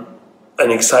 an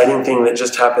exciting thing that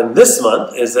just happened this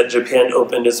month is that Japan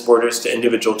opened its borders to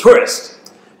individual tourists.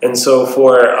 And so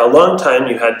for a long time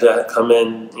you had to come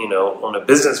in, on a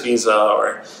business visa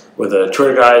or with a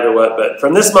tour guide or what, but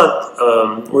from this month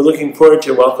we're looking forward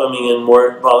to welcoming in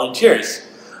more volunteers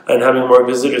and having more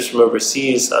visitors from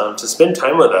overseas to spend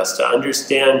time with us, to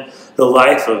understand the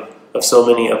life of so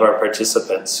many of our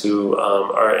participants who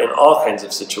are in all kinds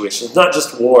of situations, not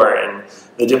just war and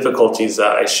the difficulties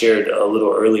that I shared a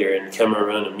little earlier in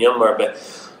Cameroon and Myanmar, but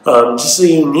just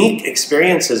the unique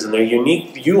experiences and their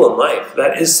unique view on life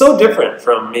that is so different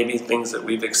from maybe things that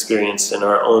we've experienced in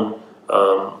our own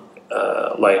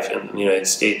life in the United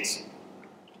States.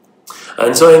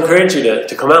 And so I encourage you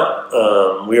to come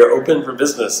out. We are open for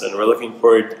business and we're looking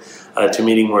forward to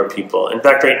meeting more people. In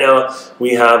fact, right now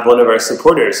we have one of our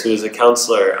supporters who is a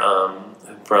counselor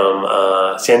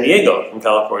from San Diego, from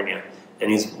California,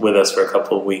 and he's with us for a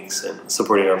couple of weeks and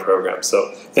supporting our program.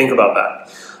 So think about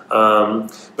that.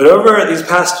 But over these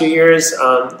past 2 years,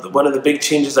 one of the big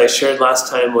changes I shared last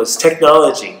time was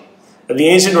technology. At the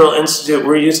Asian World Institute,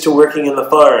 we're used to working in the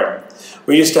farm.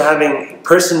 We're used to having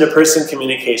person-to-person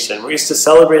communication. We're used to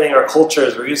celebrating our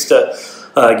cultures. We're used to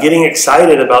getting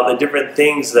excited about the different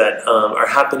things that are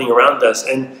happening around us.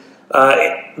 And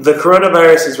the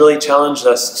coronavirus has really challenged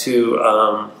us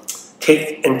to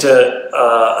take into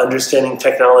understanding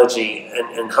technology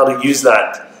and how to use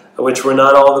that, which we're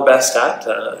not all the best at.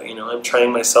 I'm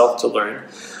trying myself to learn.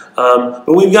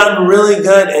 But we've gotten really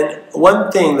good, and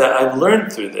one thing that I've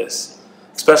learned through this,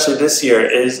 especially this year,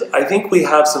 is I think we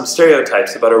have some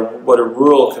stereotypes about what a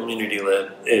rural community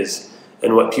is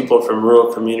and what people from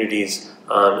rural communities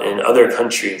in other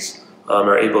countries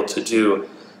are able to do.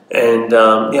 And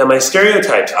our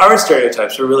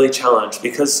stereotypes were really challenged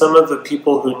because some of the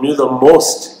people who knew the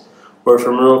most were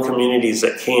from rural communities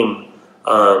that came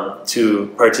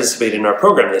to participate in our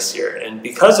program this year. And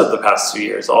because of the past 2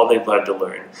 years, all they've had to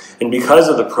learn, and because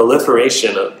of the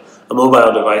proliferation of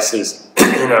mobile devices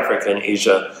in Africa and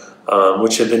Asia,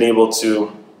 which have been able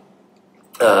to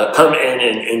come in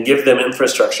and give them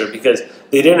infrastructure, because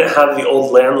they didn't have the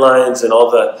old landlines and all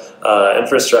the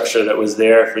infrastructure that was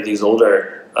there for these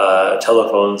older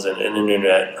telephones and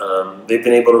internet. They've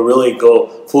been able to really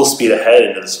go full speed ahead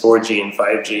into this 4G and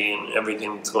 5G and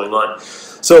everything that's going on.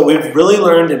 So we've really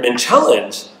learned and been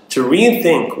challenged to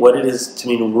rethink what it is to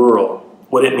mean rural,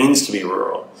 what it means to be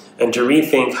rural, and to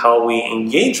rethink how we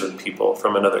engage with people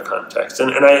from another context.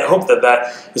 And I hope that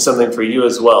that is something for you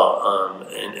as well,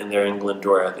 and there in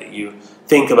Glendora, that you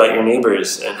think about your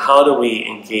neighbors and how do we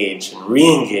engage and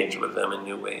re-engage with them in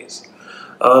new ways.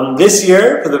 This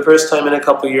year, for the first time in a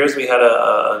couple of years, we had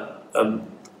a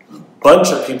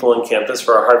bunch of people on campus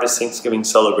for our Harvest Thanksgiving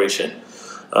celebration.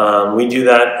 We do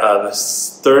that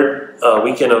this third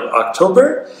weekend of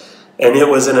October, and it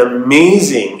was an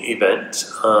amazing event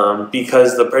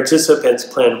because the participants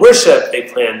planned worship, they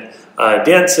planned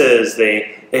dances,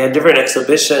 they had different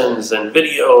exhibitions and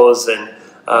videos, and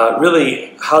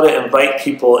really how to invite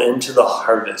people into the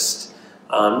harvest.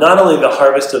 Not only the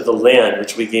harvest of the land,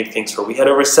 which we gave thanks for. We had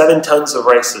over 7 tons of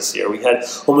rice this year. We had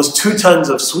almost 2 tons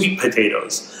of sweet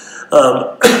potatoes.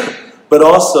 But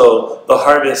also the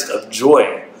harvest of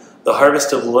joy, the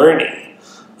harvest of learning,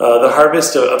 the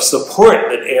harvest of support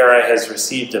that ARI has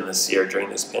received in this year during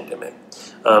this pandemic.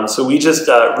 So we just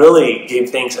really gave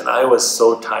thanks, and I was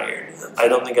so tired. I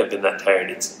don't think I've been that tired.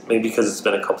 It's maybe because it's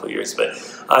been a couple of years, but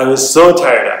I was so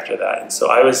tired after that. And so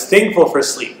I was thankful for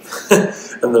sleep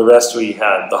and the rest we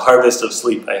had, the harvest of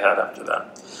sleep I had after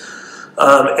that.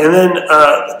 And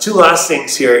then 2 last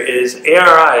things here is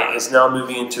ARI is now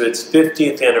moving into its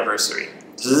 50th anniversary.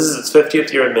 So this is its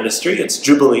 50th year of ministry. It's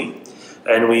Jubilee.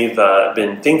 And we've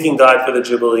been thanking God for the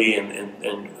Jubilee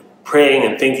and praying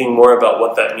and thinking more about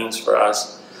what that means for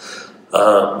us.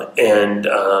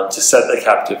 To set the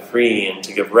captive free and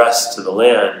to give rest to the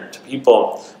land, to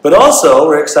people. But also,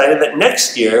 we're excited that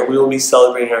next year we will be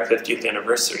celebrating our 50th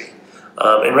anniversary.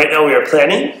 And right now we are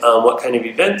planning what kind of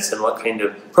events and what kind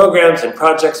of programs and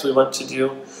projects we want to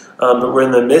do. But we're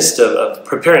in the midst of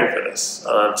preparing for this,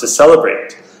 to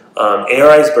celebrate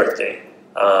ARI's birthday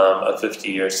of 50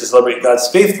 years, to celebrate God's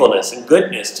faithfulness and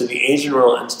goodness to the Asian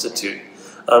Rural Institute.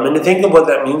 And to think of what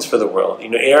that means for the world. You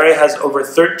know, ARI has over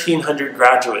 1,300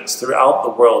 graduates throughout the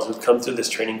world who've come through this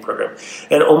training program.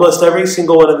 And almost every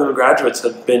single one of the graduates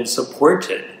have been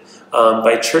supported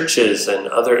by churches and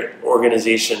other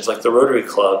organizations like the Rotary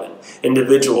Club and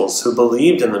individuals who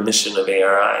believed in the mission of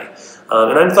ARI.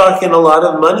 And I'm talking a lot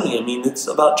of money. I mean, it's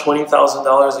about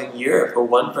 $20,000 a year for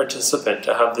one participant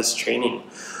to have this training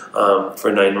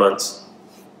for 9 months.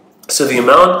 So the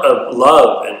amount of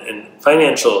love and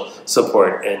financial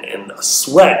support and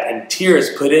sweat and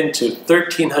tears put into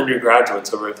 1,300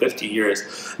 graduates over 50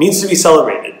 years needs to be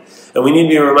celebrated. And we need to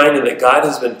be reminded that God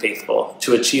has been faithful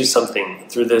to achieve something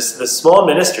through this small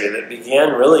ministry that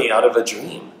began really out of a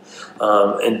dream.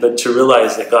 But to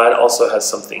realize that God also has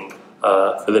something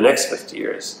for the next 50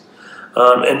 years.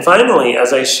 And finally,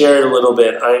 as I shared a little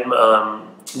bit, I'm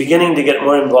beginning to get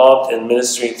more involved in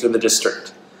ministry through the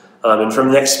district. And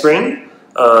from next spring,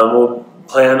 we'll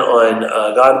plan on,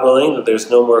 God willing, that there's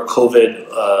no more COVID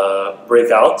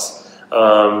breakouts,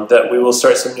 that we will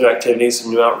start some new activities,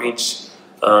 some new outreach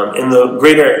in the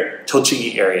greater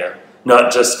Tochigi area,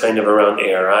 not just kind of around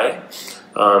ARI.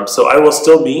 So I will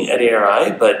still be at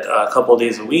ARI, but a couple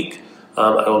days a week,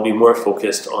 I will be more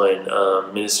focused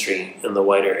on ministry in the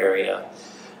wider area.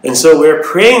 And so we're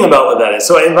praying about what that is.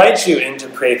 So I invite you in to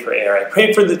pray for ARI.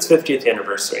 Pray for its 50th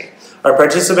anniversary. Our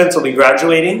participants will be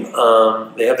graduating.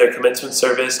 They have their commencement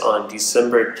service on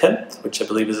December 10th, which I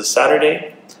believe is a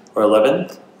Saturday, or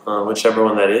 11th, whichever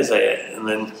one that is. And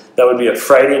then that would be a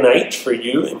Friday night for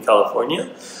you in California.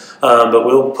 But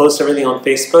we'll post everything on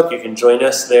Facebook. You can join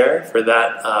us there for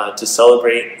that, to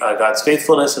celebrate God's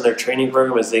faithfulness in their training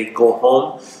program as they go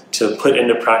home to put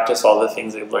into practice all the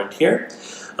things they've learned here.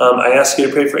 I ask you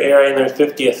to pray for ARI in their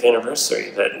 50th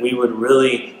anniversary, that we would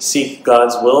really seek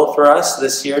God's will for us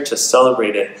this year to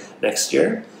celebrate it next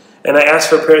year. And I ask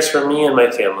for prayers for me and my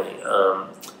family.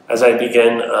 As I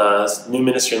begin new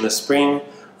ministry in the spring,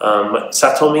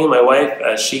 Satomi, my wife,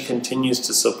 as she continues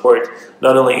to support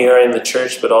not only ARI in the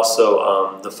church, but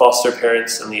also the foster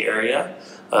parents in the area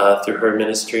through her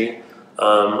ministry.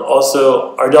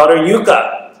 Also, our daughter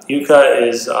Yuka. Yuka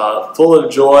is full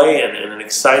of joy and an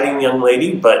exciting young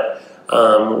lady, but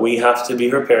we have to be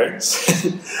her parents.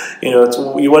 You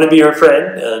know, you want to be her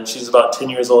friend, and she's about 10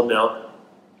 years old now.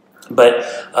 But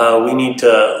we need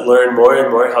to learn more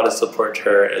and more how to support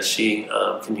her as she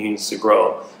continues to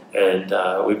grow. And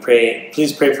we pray,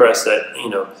 please pray for us that, you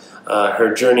know,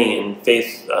 her journey in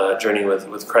faith journey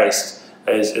with Christ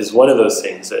is one of those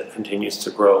things that continues to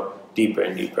grow deeper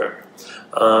and deeper.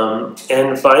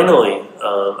 And finally,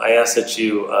 I ask that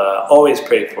you always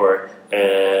pray for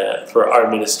our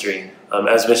ministry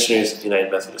as missionaries of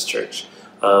United Methodist Church.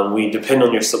 We depend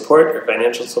on your support, your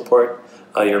financial support,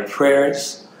 your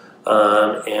prayers,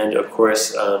 and of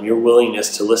course your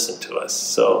willingness to listen to us.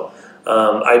 So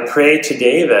I pray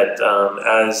today that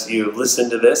as you listen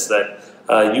to this, that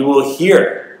you will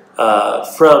hear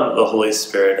from the Holy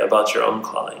Spirit about your own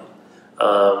calling.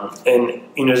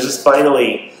 And just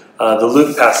finally, the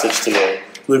Luke passage today,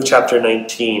 Luke chapter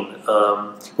 19.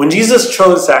 When Jesus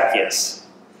chose Zacchaeus,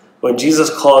 when Jesus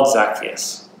called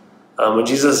Zacchaeus, when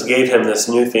Jesus gave him this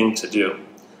new thing to do,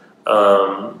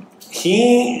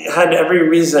 he had every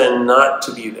reason not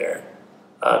to be there.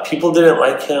 People didn't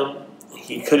like him.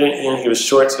 He couldn't, he was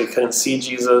short, so he couldn't see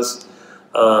Jesus.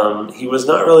 He was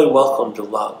not really welcomed or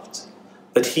loved.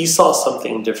 But he saw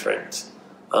something different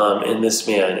in this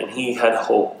man, and he had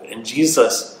hope. And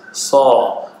Jesus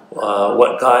saw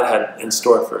what God had in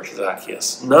store for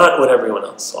Zacchaeus, not what everyone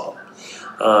else saw.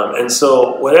 And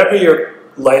so whatever your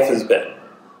life has been,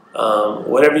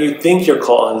 whatever you think your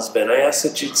call has been, I ask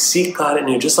that you seek God in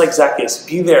you, just like Zacchaeus.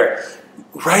 Be there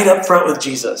right up front with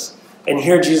Jesus and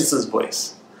hear Jesus'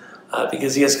 voice,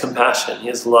 because he has compassion, he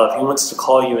has love, he wants to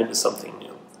call you into something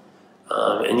new,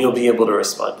 and you'll be able to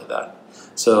respond to that.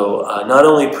 So not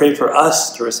only pray for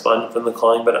us to respond from the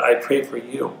calling, but I pray for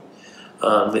you,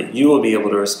 that you will be able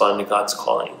to respond to God's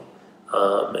calling,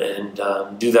 and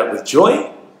do that with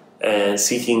joy and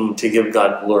seeking to give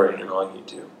God glory in all you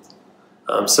do.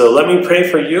 So let me pray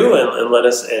for you, and let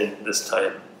us end this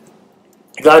time.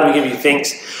 God, we give you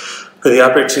thanks for the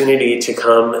opportunity to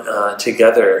come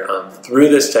together through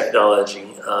this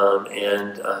technology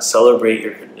and celebrate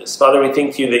your goodness. Father, we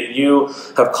thank you that you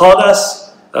have called us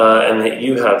and that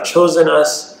you have chosen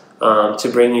us to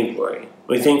bring you glory.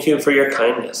 We thank you for your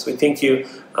kindness. We thank you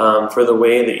for the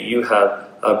way that you have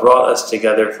brought us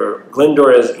together, for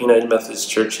Glendora United Methodist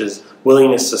Church's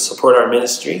willingness to support our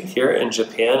ministry here in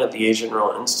Japan at the Asian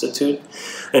Rural Institute,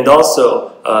 and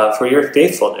also for your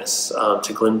faithfulness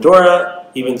to Glendora,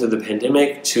 even through the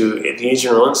pandemic, to the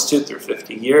Asian Rural Institute through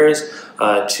 50 years,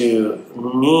 to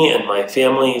me and my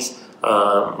family's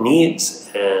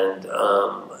needs, and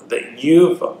that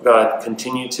you, God,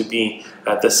 continue to be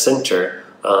at the center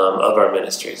of our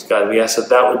ministries. God, we ask that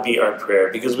that would be our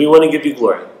prayer, because we want to give you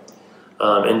glory.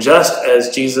 And just as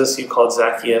Jesus, you called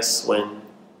Zacchaeus when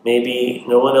maybe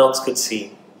no one else could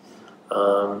see,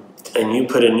 and you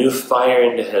put a new fire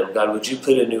into him, God, would you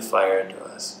put a new fire into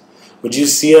us? Would you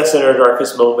see us in our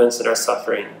darkest moments, in our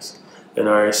sufferings, in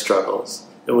our struggles?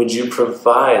 And would you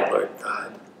provide, Lord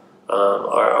God,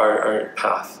 our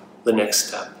path, the next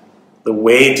step, the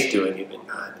way to do it even,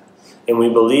 God. And we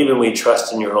believe and we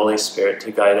trust in your Holy Spirit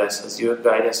to guide us as you have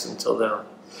guided us until now.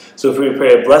 So if we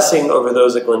pray a blessing over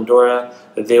those at Glendora,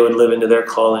 that they would live into their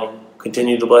calling,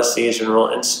 continue to bless the Asian Rural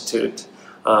Institute,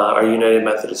 our United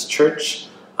Methodist Church,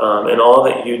 and all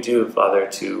that you do, Father,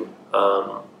 to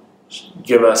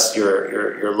give us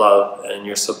your love and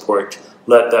your support.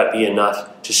 Let that be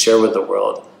enough to share with the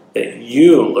world that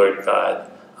you, Lord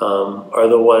God, are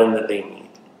the one that they need.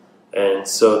 And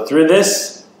so through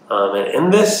this, and in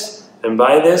this, and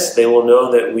by this, they will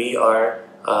know that we are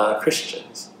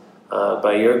Christians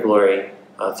by your glory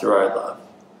through our love.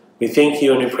 We thank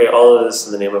you and we pray all of this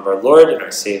in the name of our Lord and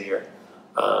our Savior,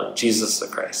 Jesus the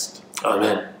Christ.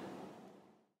 Amen.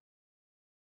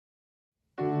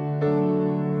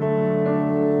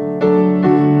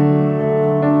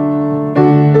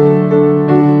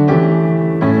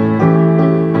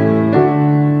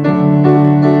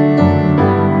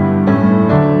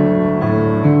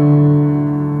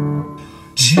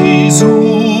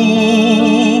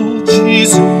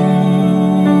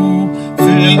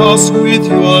 With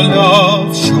your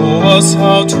love, show us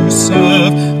how to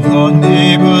serve the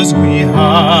neighbors we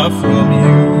have from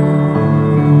you.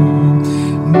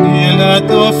 Kneel at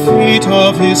the feet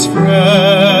of his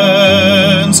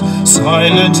friends,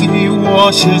 silently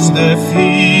washes their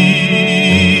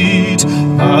feet.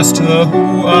 Master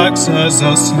who acts as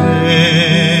a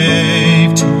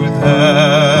slave to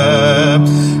them.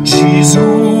 Jesus,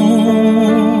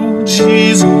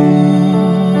 Jesus.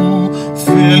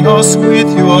 Fill us with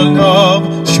your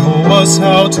love, show us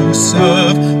how to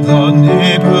serve the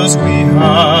neighbors we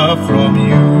have from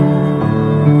you.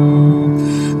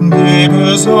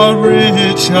 Neighbors are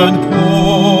rich and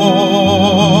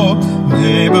poor,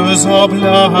 neighbors are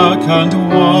black and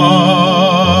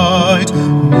white,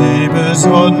 neighbors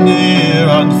are near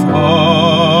and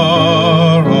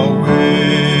far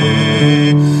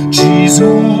away. Jesus,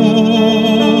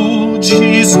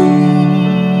 Jesus.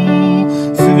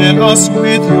 Fill us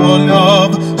with your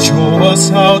love, show us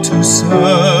how to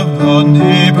serve the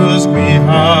neighbors we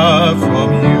have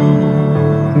from you.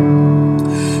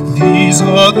 The These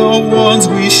are the ones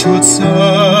we should serve.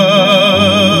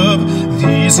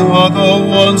 These are the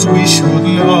ones we should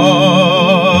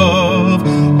love.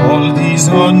 All these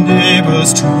are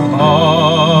neighbors to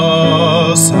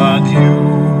us and you.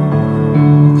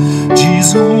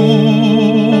 Jesus,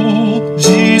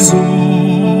 Jesus,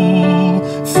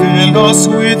 fill us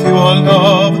with your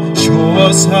love. Show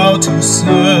us how to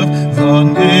serve the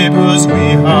neighbors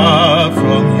we have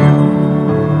from you.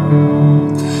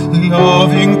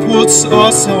 Loving puts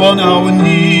us on our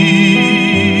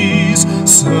knees,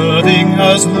 serving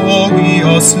as though we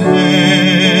are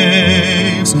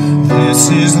slaves. This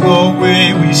is the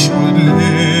way we should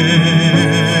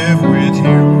live with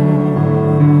you.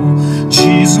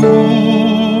 Jesus,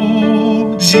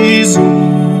 Jesus,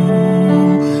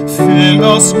 fill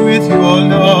us with your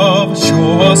love.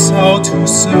 Show us how to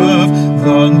serve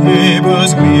the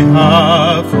neighbors we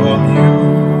have from you.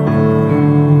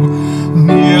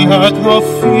 Kneel at the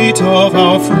feet of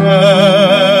our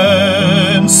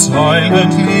friends,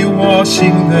 silently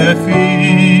washing their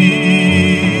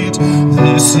feet.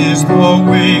 This is the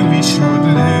way we should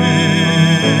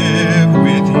live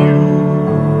with you.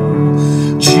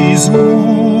 Jesus,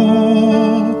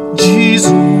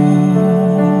 Jesus,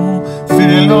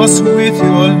 fill us with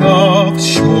your love.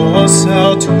 Show us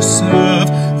how to serve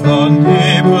the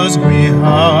neighbors we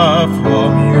have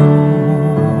from you.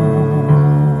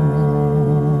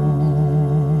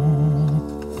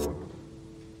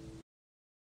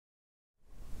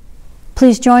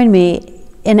 Please join me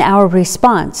in our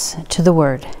response to the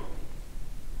word.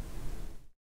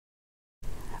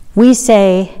 We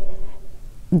say,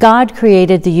 God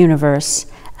created the universe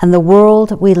and the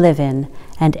world we live in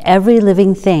and every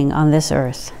living thing on this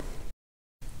earth.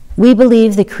 We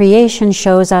believe the creation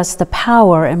shows us the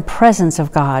power and presence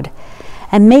of God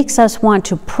and makes us want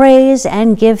to praise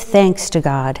and give thanks to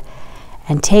God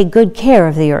and take good care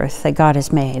of the earth that God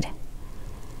has made.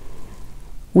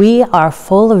 We are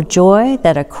full of joy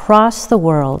that across the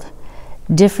world,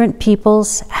 different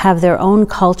peoples have their own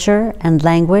culture and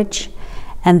language,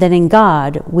 and that in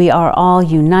God we are all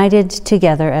united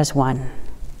together as one.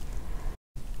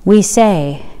 We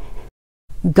say,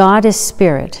 God is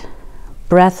spirit,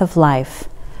 breath of life,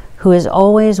 who is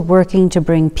always working to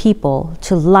bring people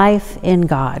to life in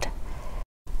God.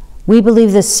 We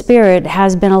believe the Spirit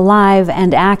has been alive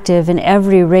and active in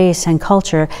every race and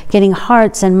culture, getting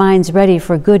hearts and minds ready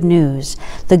for good news,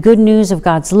 the good news of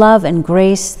God's love and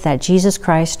grace that Jesus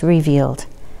Christ revealed.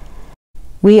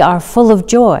 We are full of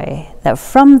joy that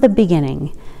from the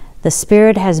beginning, the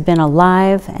Spirit has been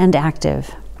alive and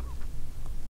active.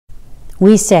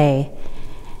 We say,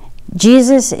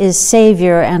 Jesus is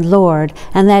Savior and Lord,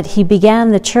 and that He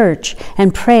began the church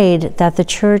and prayed that the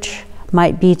church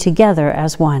might be together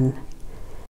as one.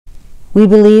 We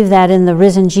believe that in the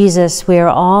risen Jesus we are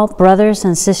all brothers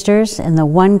and sisters in the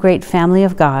one great family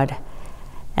of God,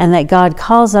 and that God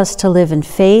calls us to live in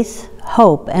faith,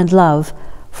 hope, and love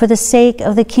for the sake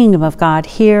of the kingdom of God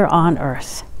here on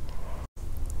earth.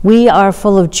 We are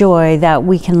full of joy that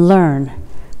we can learn,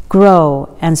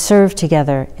 grow, and serve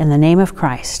together in the name of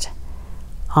Christ.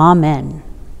 Amen.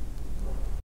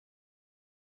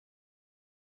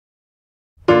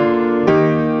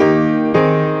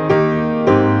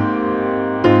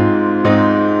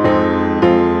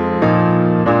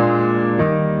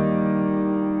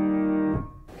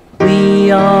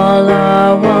 We all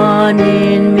are one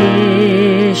in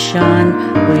mission,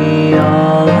 we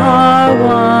all are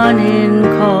one in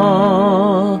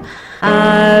call,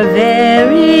 our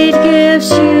varied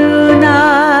gifts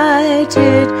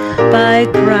united by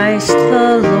Christ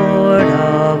the Lord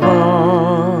of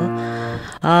all.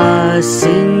 A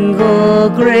single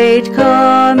great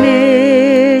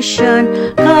commission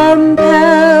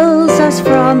compels us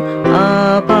from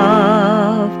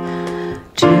above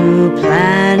to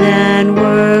plan and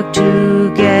work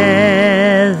together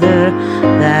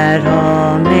that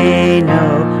all may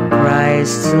know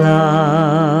Christ's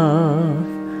love.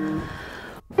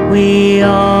 We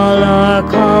all are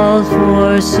called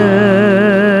for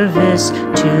service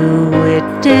to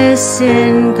witness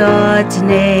in God's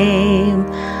name.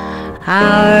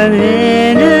 Our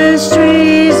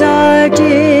ministries are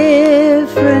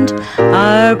different,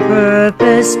 our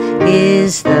purpose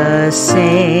is the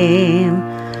same.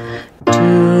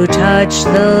 To touch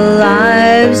the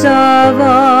lives of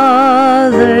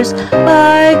others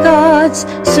by God's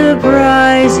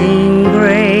surprising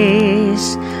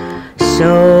grace,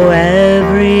 so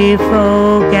every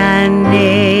folk and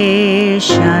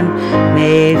nation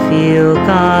may feel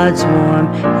God's warm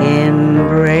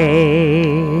embrace.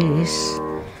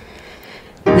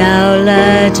 Now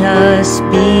let us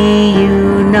be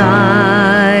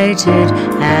united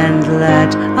and let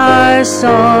our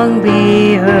song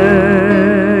be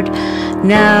heard.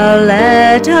 Now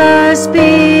let us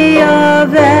be a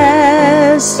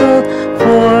vessel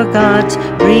for God's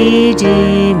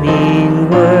redeeming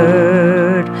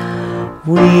word.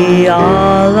 We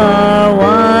all are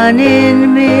one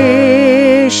in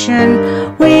mission,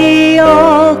 we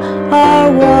all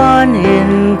are one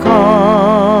in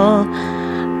call.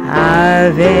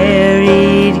 Our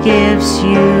varied gifts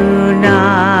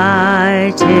united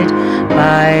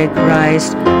by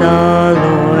Christ the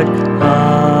Lord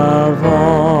of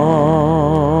all.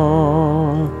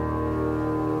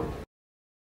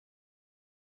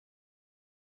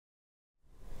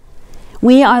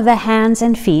 We are the hands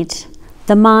and feet,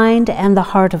 the mind and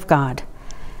the heart of God.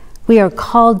 We are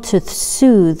called to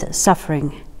soothe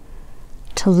suffering,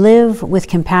 to live with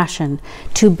compassion,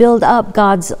 to build up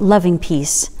God's loving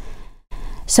peace.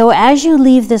 So as you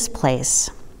leave this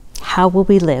place, how will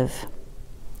we live?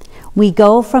 We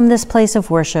go from this place of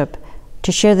worship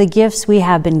to share the gifts we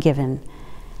have been given.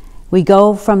 We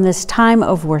go from this time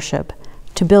of worship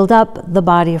to build up the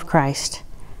body of Christ.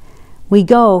 We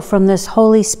go from this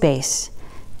holy space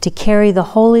to carry the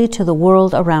holy to the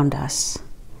world around us.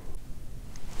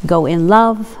 Go in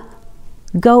love,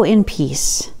 go in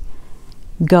peace,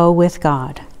 go with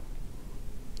God.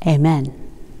 Amen.